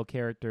of the male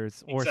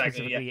characters, or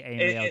specifically a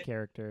male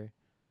character.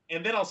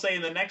 And then I'll say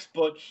in the next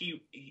book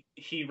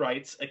he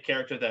writes a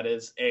character that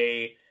is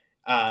a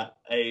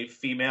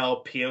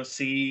female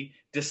POC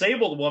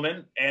disabled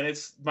woman, and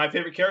it's my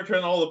favorite character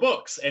in all the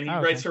books, and he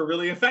writes her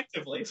really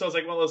effectively. So it's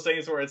like one of those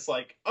things where it's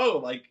like,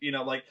 oh, like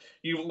like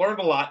you've learned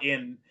a lot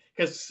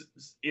because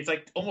it's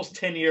like almost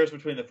 10 years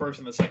between the first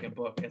and the second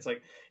book. It's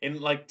like in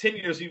like 10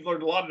 years you've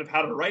learned a lot of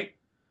how to write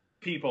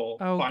people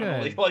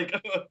finally, good. like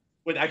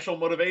with actual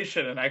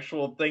motivation and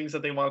actual things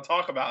that they want to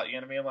talk about. You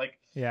know what I mean? Like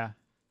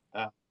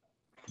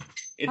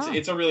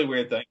it's a really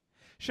weird thing.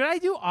 Should I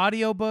do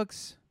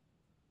audiobooks?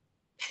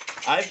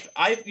 I've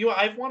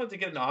wanted to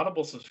get an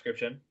Audible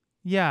subscription.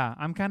 Yeah,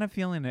 I'm kind of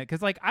feeling it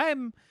because like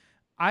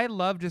I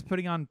love just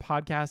putting on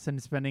podcasts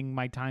and spending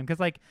my time because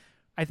like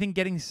I think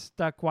getting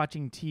stuck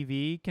watching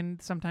TV can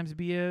sometimes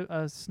be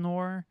a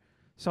snore.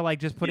 So like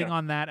just putting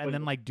on that and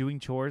then like doing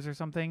chores or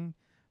something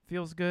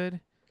feels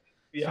good.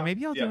 Yeah. So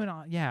maybe I'll do it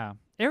on. Yeah,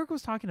 Eric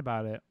was talking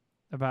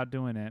about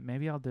doing it.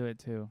 Maybe I'll do it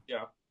too.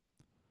 Yeah.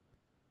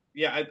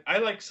 Yeah, I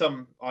like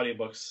some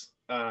audiobooks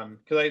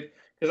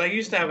because I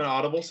used to have an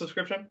Audible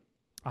subscription.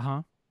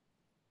 Uh-huh.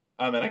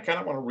 And I kind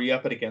of want to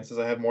re-up it again since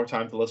I have more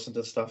time to listen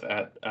to stuff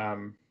at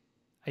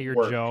your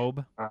work,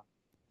 job,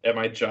 at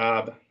my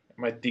job,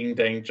 my ding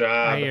dang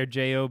job, at your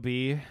job.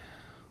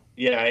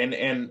 Yeah,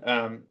 and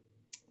I'm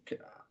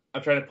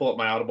trying to pull up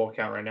my Audible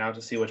account right now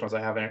to see which ones I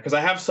have in here because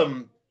I have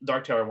some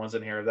Dark Tower ones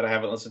in here that I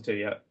haven't listened to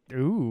yet.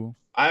 Ooh.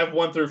 I have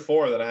 1 through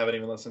 4 that I haven't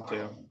even listened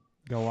to.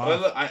 Go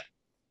on.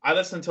 I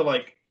listen to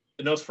like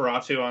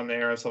Nosferatu on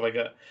there and stuff like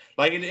that.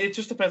 Like it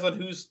just depends on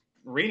who's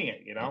reading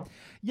it, you know?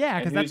 Yeah,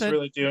 because that's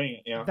really doing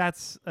it. Yeah,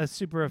 that's a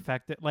super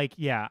effective. Like,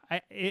 yeah,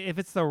 if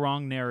it's the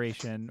wrong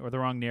narration or the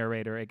wrong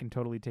narrator, it can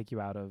totally take you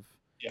out of.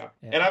 Yeah,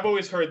 and I've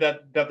always heard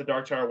that the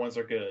Dark Tower ones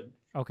are good.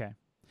 Okay.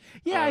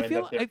 Yeah,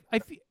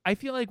 I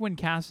feel like when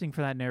casting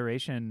for that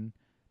narration,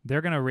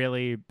 they're gonna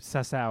really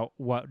suss out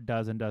what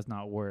does and does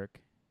not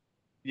work.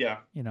 Yeah.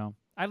 You know,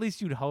 at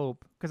least you'd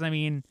hope, because I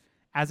mean,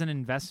 as an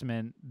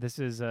investment, this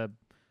is a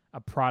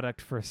product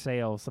for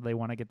sale, so they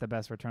want to get the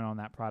best return on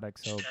that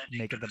product, so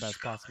make it the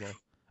best possible.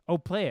 Oh,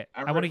 play it.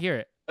 I want to hear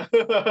it.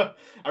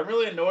 I'm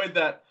really annoyed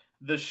that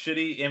the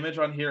shitty image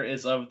on here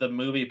is of the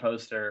movie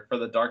poster for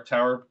the Dark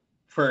Tower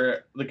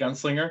for the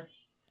Gunslinger.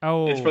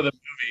 Oh. It's for the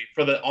movie,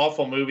 for the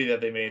awful movie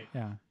that they made.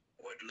 Yeah.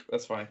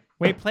 That's fine.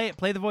 Wait, play it.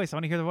 Play the voice. I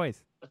want to hear the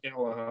voice. Okay,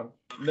 hold on.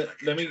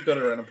 Let me go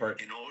to random part.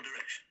 In all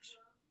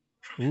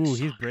directions. Ooh,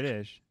 he's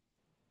British.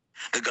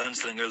 The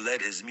gunslinger led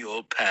his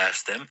mule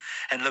past them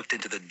and looked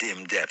into the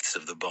dim depths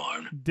of the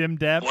barn. Dim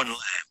depths? One lamp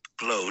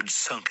glowed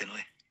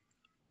sunkenly.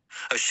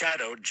 A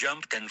shadow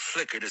jumped and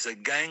flickered as a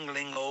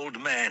gangling old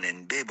man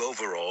in bib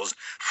overalls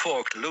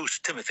forked loose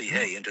Timothy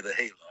hay into the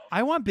hayloft.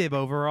 I want bib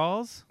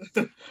overalls.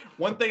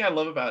 One thing I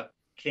love about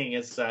King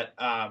is that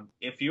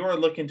if you are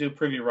looking to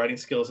improve your writing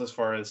skills as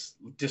far as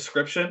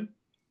description,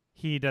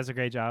 he does a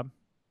great job.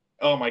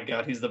 Oh my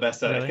god, he's the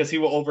best at it because he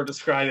will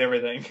over-describe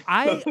everything.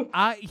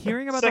 I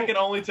hearing about second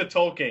only to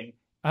Tolkien.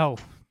 Oh,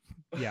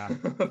 yeah.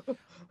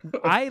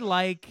 I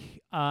like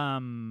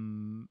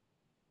from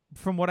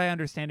what I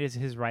understand is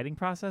his writing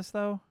process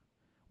though,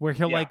 where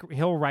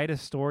he'll write a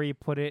story,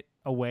 put it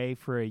away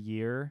for a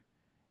year.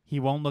 He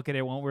won't look at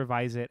it, won't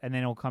revise it, and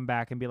then he'll come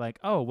back and be like,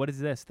 "Oh, what is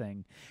this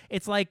thing?"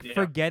 It's like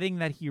forgetting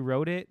that he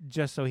wrote it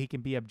just so he can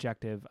be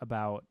objective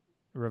about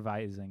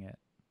revising it.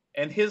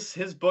 And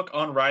his book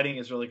on writing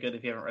is really good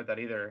if you haven't read that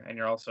either, and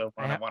you're also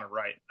want to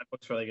write. That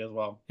book's really good as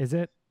well. Is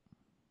it?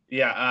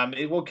 Yeah.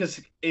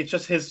 Because it's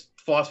just his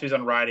philosophies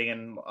on writing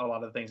and a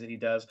lot of the things that he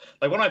does.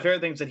 Like one of my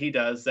favorite things that he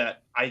does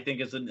that I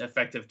think is an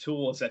effective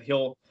tool is that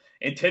he'll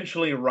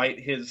intentionally write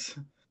his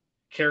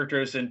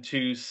characters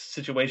into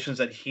situations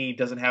that he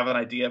doesn't have an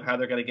idea of how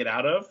they're going to get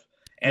out of.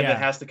 And then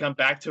has to come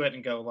back to it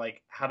and go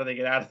like, how do they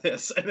get out of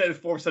this? And then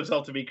force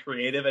himself to be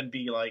creative and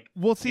be like,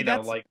 well, see,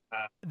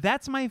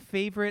 that's my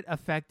favorite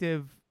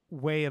effective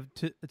way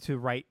to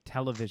write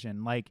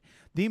television. Like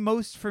the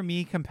most for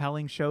me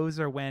compelling shows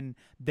are when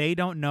they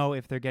don't know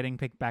if they're getting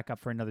picked back up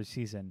for another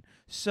season.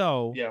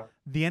 So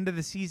the end of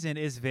the season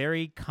is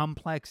very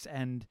complex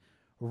and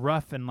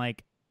rough and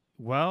like,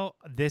 well,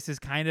 this is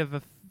kind of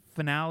a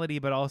finality,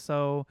 but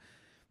also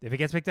if it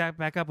gets picked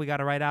back up, we got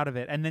to write out of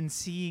it. And then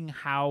seeing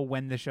how,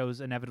 when the shows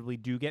inevitably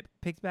do get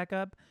picked back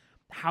up,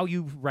 how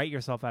you write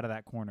yourself out of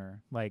that corner.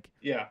 Like,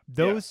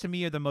 those to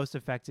me are the most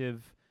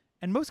effective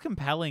and most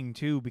compelling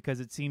too, because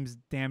it seems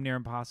damn near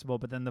impossible.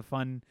 But then the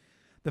fun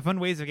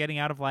ways of getting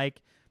out of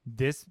like,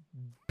 this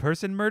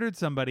person murdered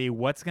somebody.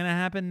 What's going to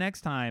happen next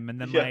time? And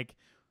then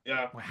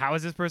how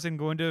is this person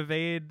going to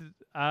evade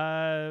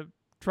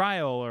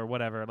trial or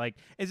whatever? Like,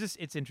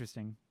 it's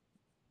interesting.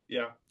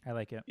 Yeah, I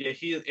like it. Yeah,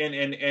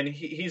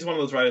 he's one of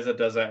those writers that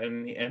does that,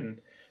 and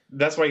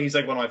that's why he's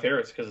like one of my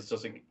favorites because it's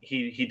just like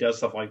he does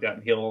stuff like that,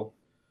 and he'll,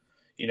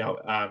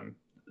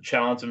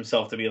 challenge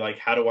himself to be like,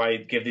 how do I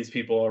give these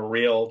people a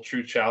real,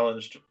 true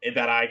challenge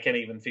that I can't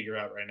even figure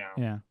out right now?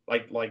 Yeah,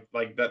 like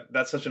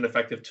that's such an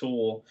effective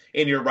tool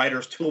in your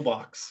writer's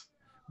toolbox.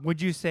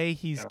 Would you say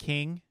he's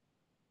king?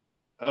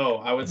 Oh,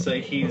 I would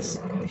say he's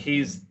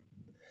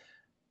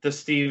the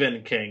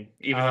Stephen King,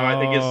 even though I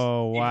think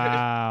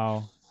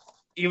wow.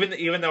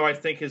 Even though I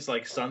think his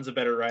like son's a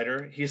better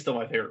writer, he's still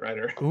my favorite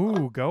writer.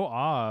 Ooh, go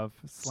off,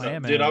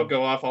 slam it, dude! I'll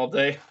go off all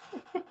day.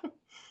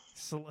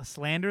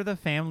 Slander the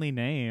family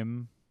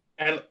name.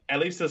 At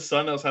least his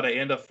son knows how to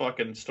end a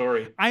fucking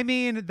story. I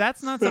mean,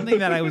 that's not something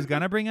that I was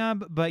gonna bring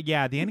up, but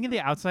yeah, the ending of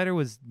The Outsider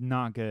was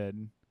not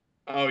good.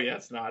 Oh yeah,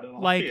 it's not at all.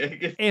 Like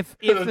if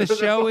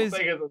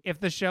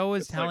the show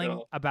is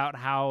telling about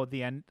how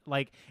the end,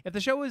 like if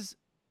the show is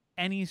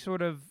any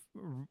sort of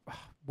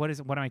what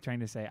am I trying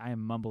to say? I am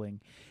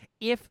mumbling.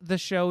 If the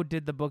show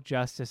did the book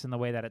justice in the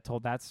way that it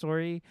told that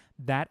story,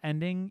 that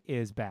ending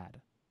is bad.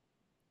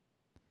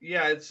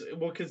 Yeah, it's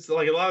because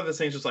like a lot of the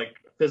things just like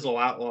fizzle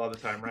out a lot of the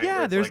time, right?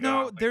 Yeah, there's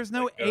no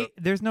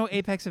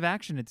apex of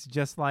action. It's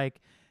just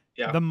like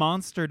the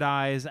monster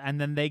dies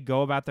and then they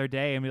go about their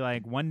day and be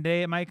like, one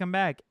day it might come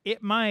back.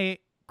 It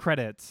might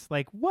credits.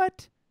 Like,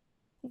 what?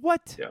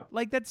 What? Yeah.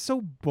 Like, that's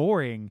so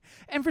boring.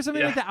 And for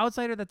something like The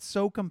Outsider that's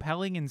so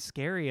compelling and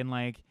scary and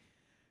like,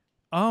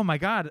 oh my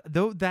God,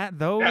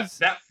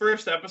 that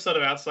first episode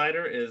of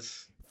Outsider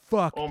is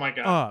fucked oh my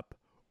God. up.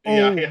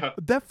 Yeah.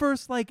 That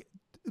first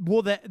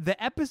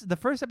the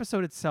first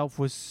episode itself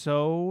was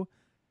so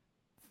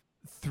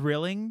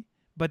thrilling,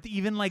 but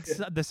even like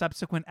the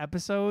subsequent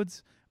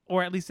episodes,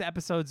 or at least the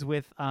episodes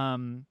with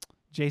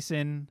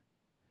Jason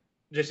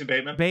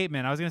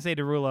Bateman. I was gonna say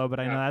Derulo, but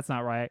I know that's not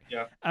right.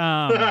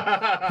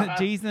 Yeah.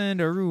 Jason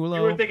Derulo.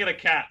 You were thinking of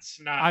Cats,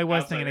 not I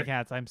was Outsider. thinking of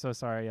Cats. I'm so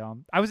sorry, y'all.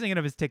 I was thinking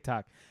of his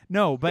TikTok.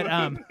 No, but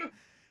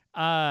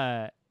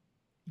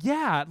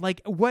yeah,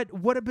 like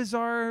what a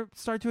bizarre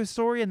start to a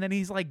story, and then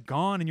he's like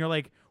gone, and you're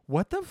like,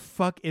 what the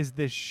fuck is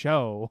this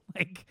show?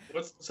 Like,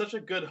 what's such a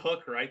good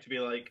hook, right? To be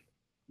like,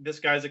 this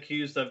guy's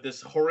accused of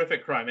this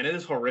horrific crime, and it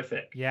is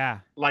horrific. Yeah.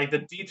 Like the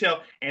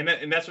detail, and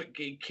that's what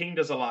King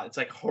does a lot. It's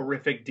like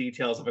horrific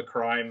details of a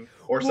crime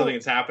or something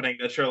that's happening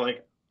that you're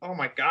like, oh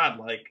my God,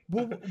 like.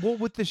 well,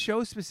 with the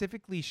show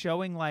specifically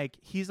showing like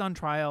he's on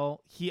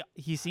trial,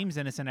 he seems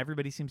innocent.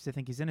 Everybody seems to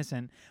think he's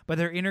innocent, but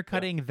they're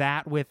intercutting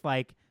that with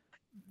like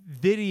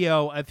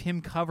video of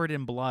him covered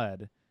in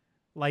blood,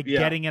 like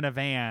getting in a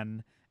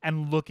van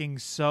and looking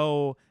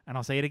so, and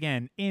I'll say it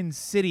again,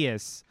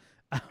 insidious.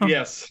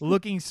 Yes.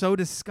 Looking so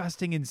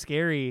disgusting and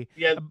scary.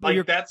 Yeah,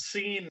 like that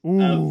scene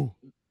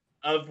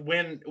of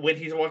when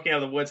he's walking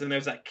out of the woods and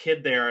there's that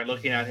kid there and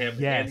looking at him.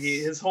 Yes. And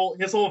his whole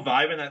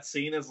vibe in that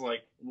scene is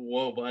like,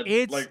 whoa, bud.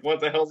 Like, what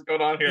the hell's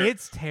going on here?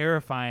 It's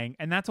terrifying.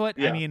 And that's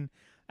what, I mean,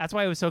 that's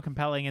why it was so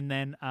compelling. And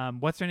then,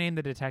 what's her name?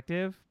 The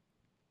detective?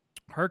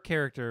 Her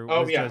character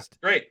was just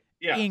great.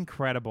 Yeah.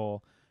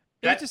 Incredible.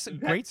 That's just a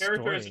great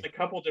character story. is in a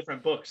couple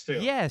different books too.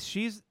 Yes,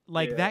 she's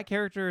like that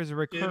character is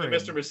recurring. The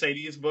Mr.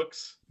 Mercedes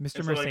books.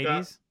 Mr. Mercedes.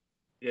 Like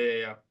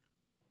yeah.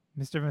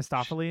 Mr.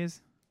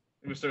 Mistopheles.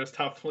 Mr.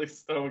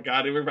 Mistopheles. Oh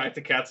God, we're back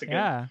to Cats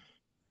again.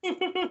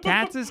 Yeah.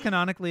 Cats is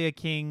canonically a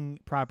King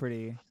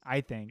property,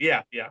 I think.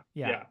 Yeah.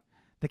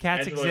 The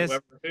Cats exist.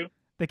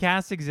 The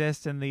Cats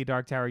exist in the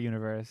Dark Tower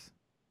universe.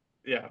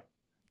 Yeah.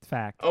 It's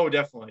fact. Oh,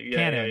 definitely. Yeah.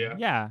 Canon.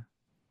 Yeah.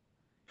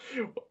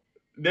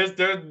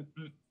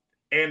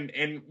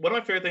 And one of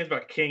my favorite things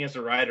about King as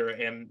a writer,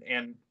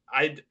 and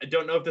I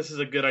don't know if this is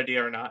a good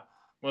idea or not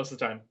most of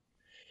the time,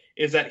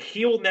 is that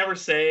he will never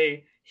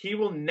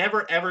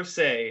ever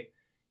say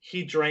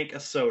he drank a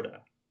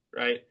soda,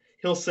 right?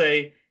 He'll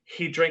say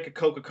he drank a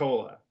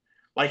Coca-Cola.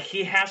 Like,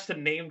 he has to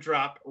name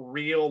drop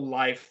real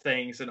life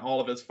things in all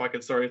of his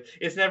fucking stories.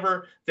 It's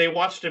never they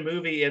watched a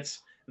movie, it's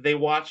they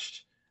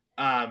watched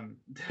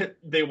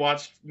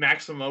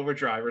Maximum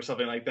Overdrive or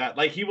something like that.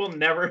 Like, he will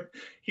never,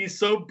 he's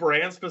so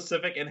brand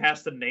specific and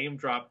has to name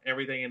drop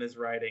everything in his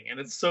writing, and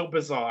it's so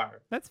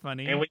bizarre. That's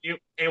funny. And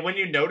when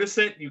you notice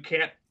it, you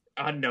can't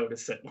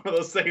unnotice it. One of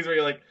those things where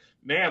you're like,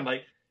 man,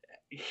 like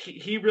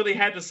he really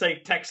had to say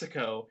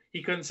Texaco.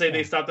 He couldn't say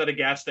they stopped at a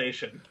gas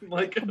station.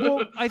 Like,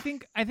 well, I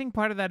think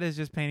part of that is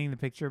just painting the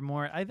picture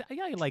more. I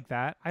like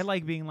that. I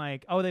like being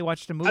like, oh, they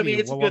watched a movie. I mean,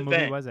 it's a good what movie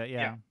thing. Was it?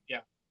 Yeah.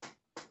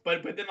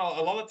 But then a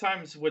lot of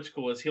times, what's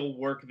cool is he'll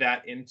work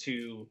that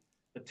into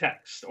the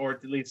text, or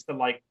at least to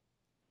like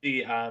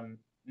the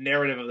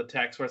narrative of the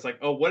text, where it's like,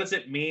 oh, what does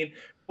it mean?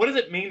 What does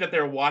it mean that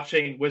they're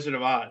watching Wizard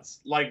of Oz?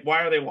 Like,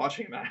 why are they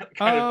watching that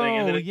kind of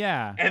thing?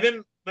 And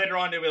then later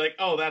on, they'll be like,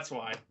 oh, that's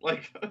why.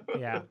 Like,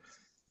 yeah,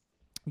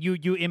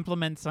 you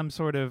implement some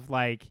sort of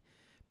like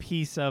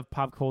piece of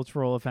pop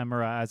cultural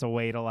ephemera as a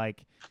way to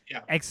like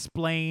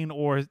explain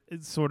or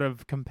sort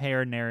of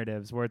compare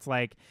narratives, where it's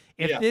like,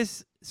 if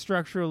this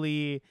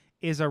structurally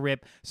is a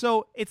rip,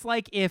 so it's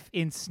like if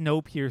in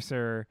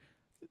Snowpiercer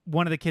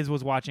one of the kids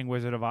was watching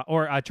Wizard of Oz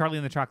or Charlie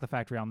and the Chocolate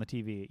Factory on the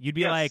TV, you'd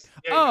be like,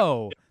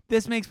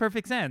 this makes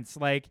perfect sense.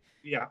 Like,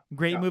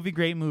 great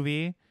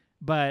movie,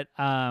 but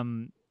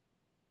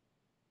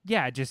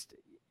just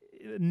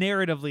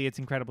narratively it's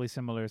incredibly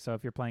similar. So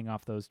if you're playing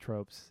off those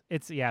tropes,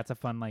 it's a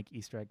fun like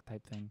Easter egg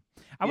type thing.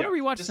 I want to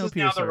rewatch Snowpiercer. This is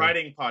now the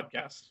writing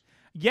podcast.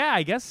 Yeah,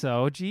 I guess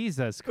so.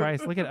 Jesus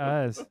Christ, look at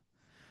us.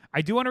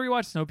 I do want to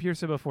rewatch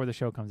Snowpiercer before the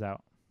show comes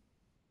out.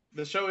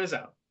 The show is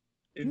out.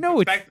 In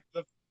fact,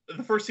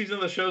 the first season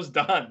of the show's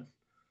done.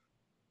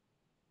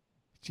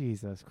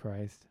 Jesus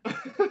Christ.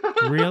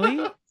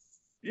 Really?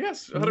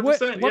 Yes,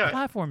 100%. What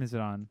platform is it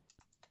on?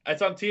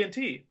 It's on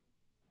TNT.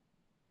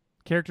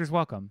 Characters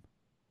Welcome.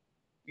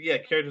 Yeah,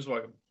 Characters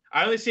Welcome.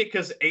 I only see it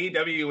because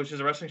AEW, which is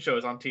a wrestling show,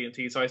 is on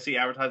TNT, so I see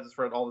advertisements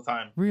for it all the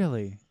time.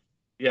 Really?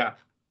 Yeah.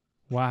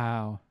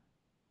 Wow.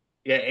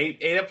 Yeah, eight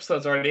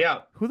episodes already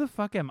out. Who the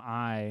fuck am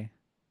I?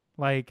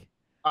 Like,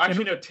 I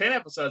actually know 10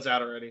 episodes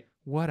out already.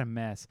 What a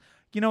mess.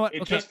 You know what?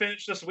 It just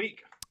finished this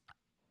week.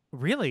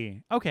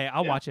 Really? Okay,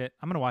 I'll watch it.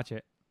 I'm going to watch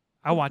it.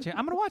 I'm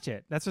going to watch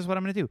it. That's just what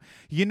I'm going to do.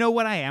 You know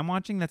what I am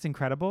watching that's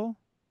incredible?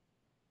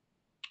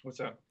 What's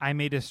that? I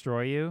May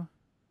Destroy You.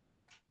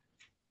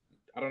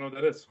 I don't know what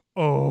that is.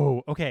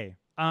 Oh, okay.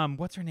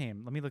 What's her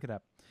name? Let me look it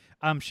up.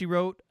 She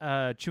wrote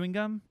Chewing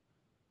Gum,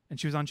 and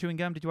she was on Chewing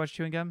Gum. Did you watch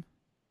Chewing Gum?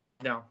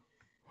 No.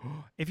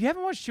 If you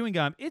haven't watched Chewing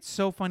Gum, it's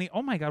so funny.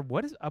 Oh my God,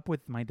 what is up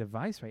with my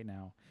device right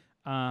now?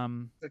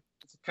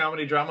 It's a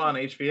comedy drama on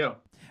HBO.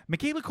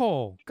 Michaela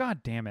Cole.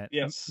 God damn it.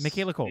 Yes.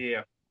 Michaela Cole.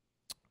 Yeah.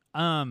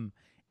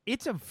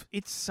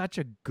 It's such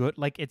a good,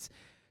 like,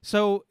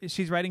 so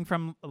she's writing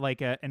from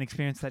like an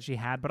experience that she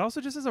had, but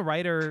also just as a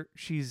writer,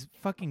 she's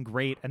fucking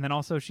great. And then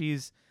also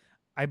she's,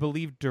 I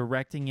believe,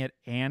 directing it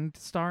and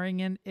starring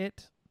in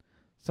it.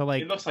 So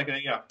like, it looks like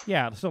it, yeah.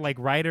 Yeah. So like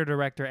writer,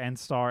 director, and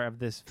star of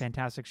this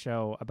fantastic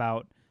show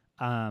about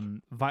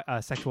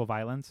sexual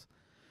violence.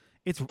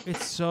 It's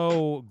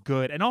so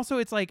good. And also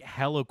it's like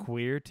hella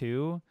queer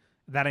too,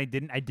 that I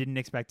didn't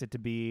expect it to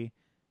be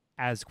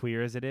as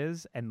queer as it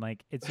is. And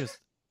like, it's just,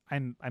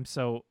 I'm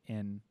so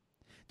in.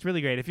 It's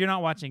really great. If you're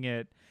not watching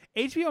it,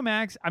 HBO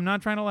Max, I'm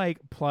not trying to like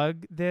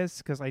plug this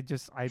because I'm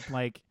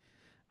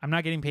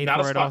not getting paid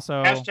for it.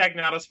 Also, hashtag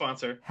not a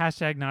sponsor.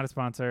 Hashtag not a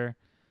sponsor.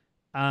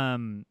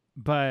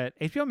 But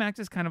HBO Max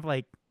is kind of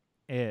like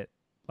it.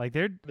 Like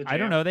I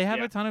don't know. They have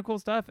a ton of cool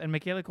stuff. And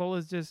Michaela Cole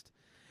is just,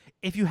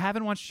 if you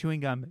haven't watched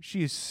Chewing Gum,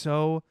 she is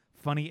so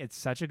funny. It's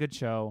such a good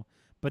show.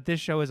 But this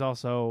show is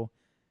also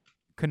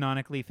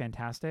canonically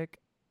fantastic.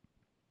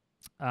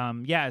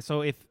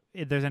 So if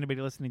there's anybody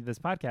listening to this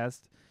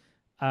podcast,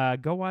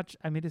 go watch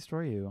I May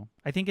Destroy You.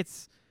 I think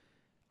its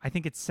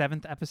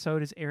 7th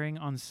episode is airing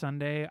on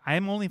Sunday. I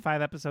am only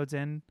 5 episodes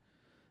in,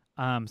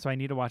 so I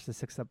need to watch the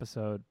 6th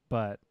episode.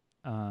 But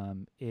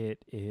it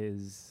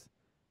is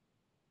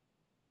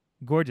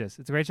gorgeous.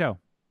 It's a great show.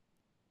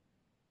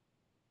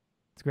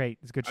 It's great.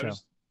 It's a good show.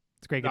 It's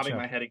a great good show. Nodding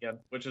my head again,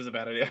 which is a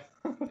bad idea.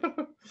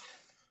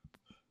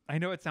 I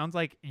know it sounds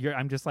like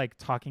I'm just like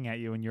talking at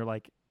you, and you're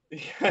like,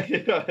 I'm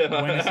just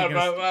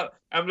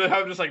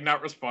like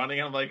not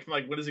responding. I'm like,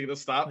 when is he gonna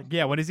stop? Like,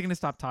 yeah, when is he gonna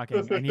stop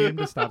talking? I need him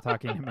to stop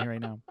talking to me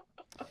right now.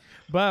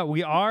 But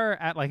we are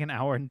at like an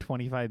hour and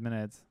 25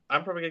 minutes.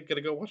 I'm probably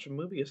gonna go watch a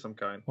movie of some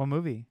kind. What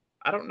movie?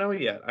 I don't know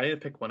yet. I need to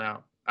pick one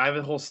out. I have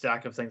a whole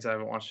stack of things I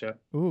haven't watched yet.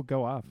 Ooh,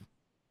 go off.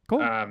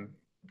 Cool.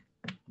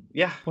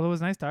 Yeah. Well, it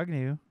was nice talking to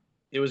you.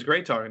 It was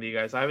great talking to you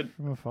guys. I haven't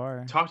from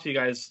afar talked to you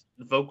guys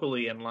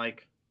vocally in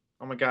like,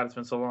 oh my God, it's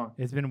been so long.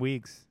 It's been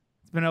weeks.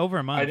 It's been over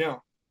a month. I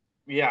know.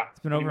 Yeah. It's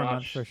been over a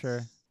month for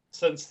sure.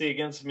 Since the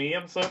Against Me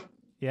episode?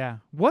 Yeah.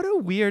 What a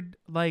weird,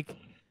 like,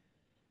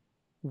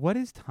 what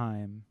is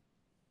time?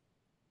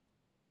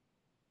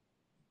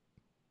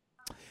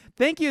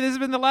 Thank you. This has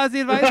been the Lousy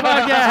Advice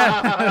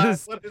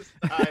Podcast. What is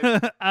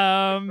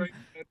time?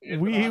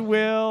 We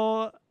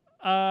will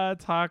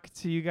talk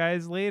to you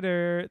guys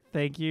later.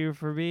 Thank you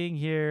for being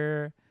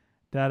here.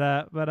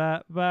 Da ba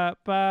da ba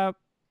ba.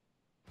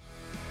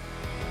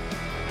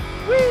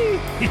 Wee.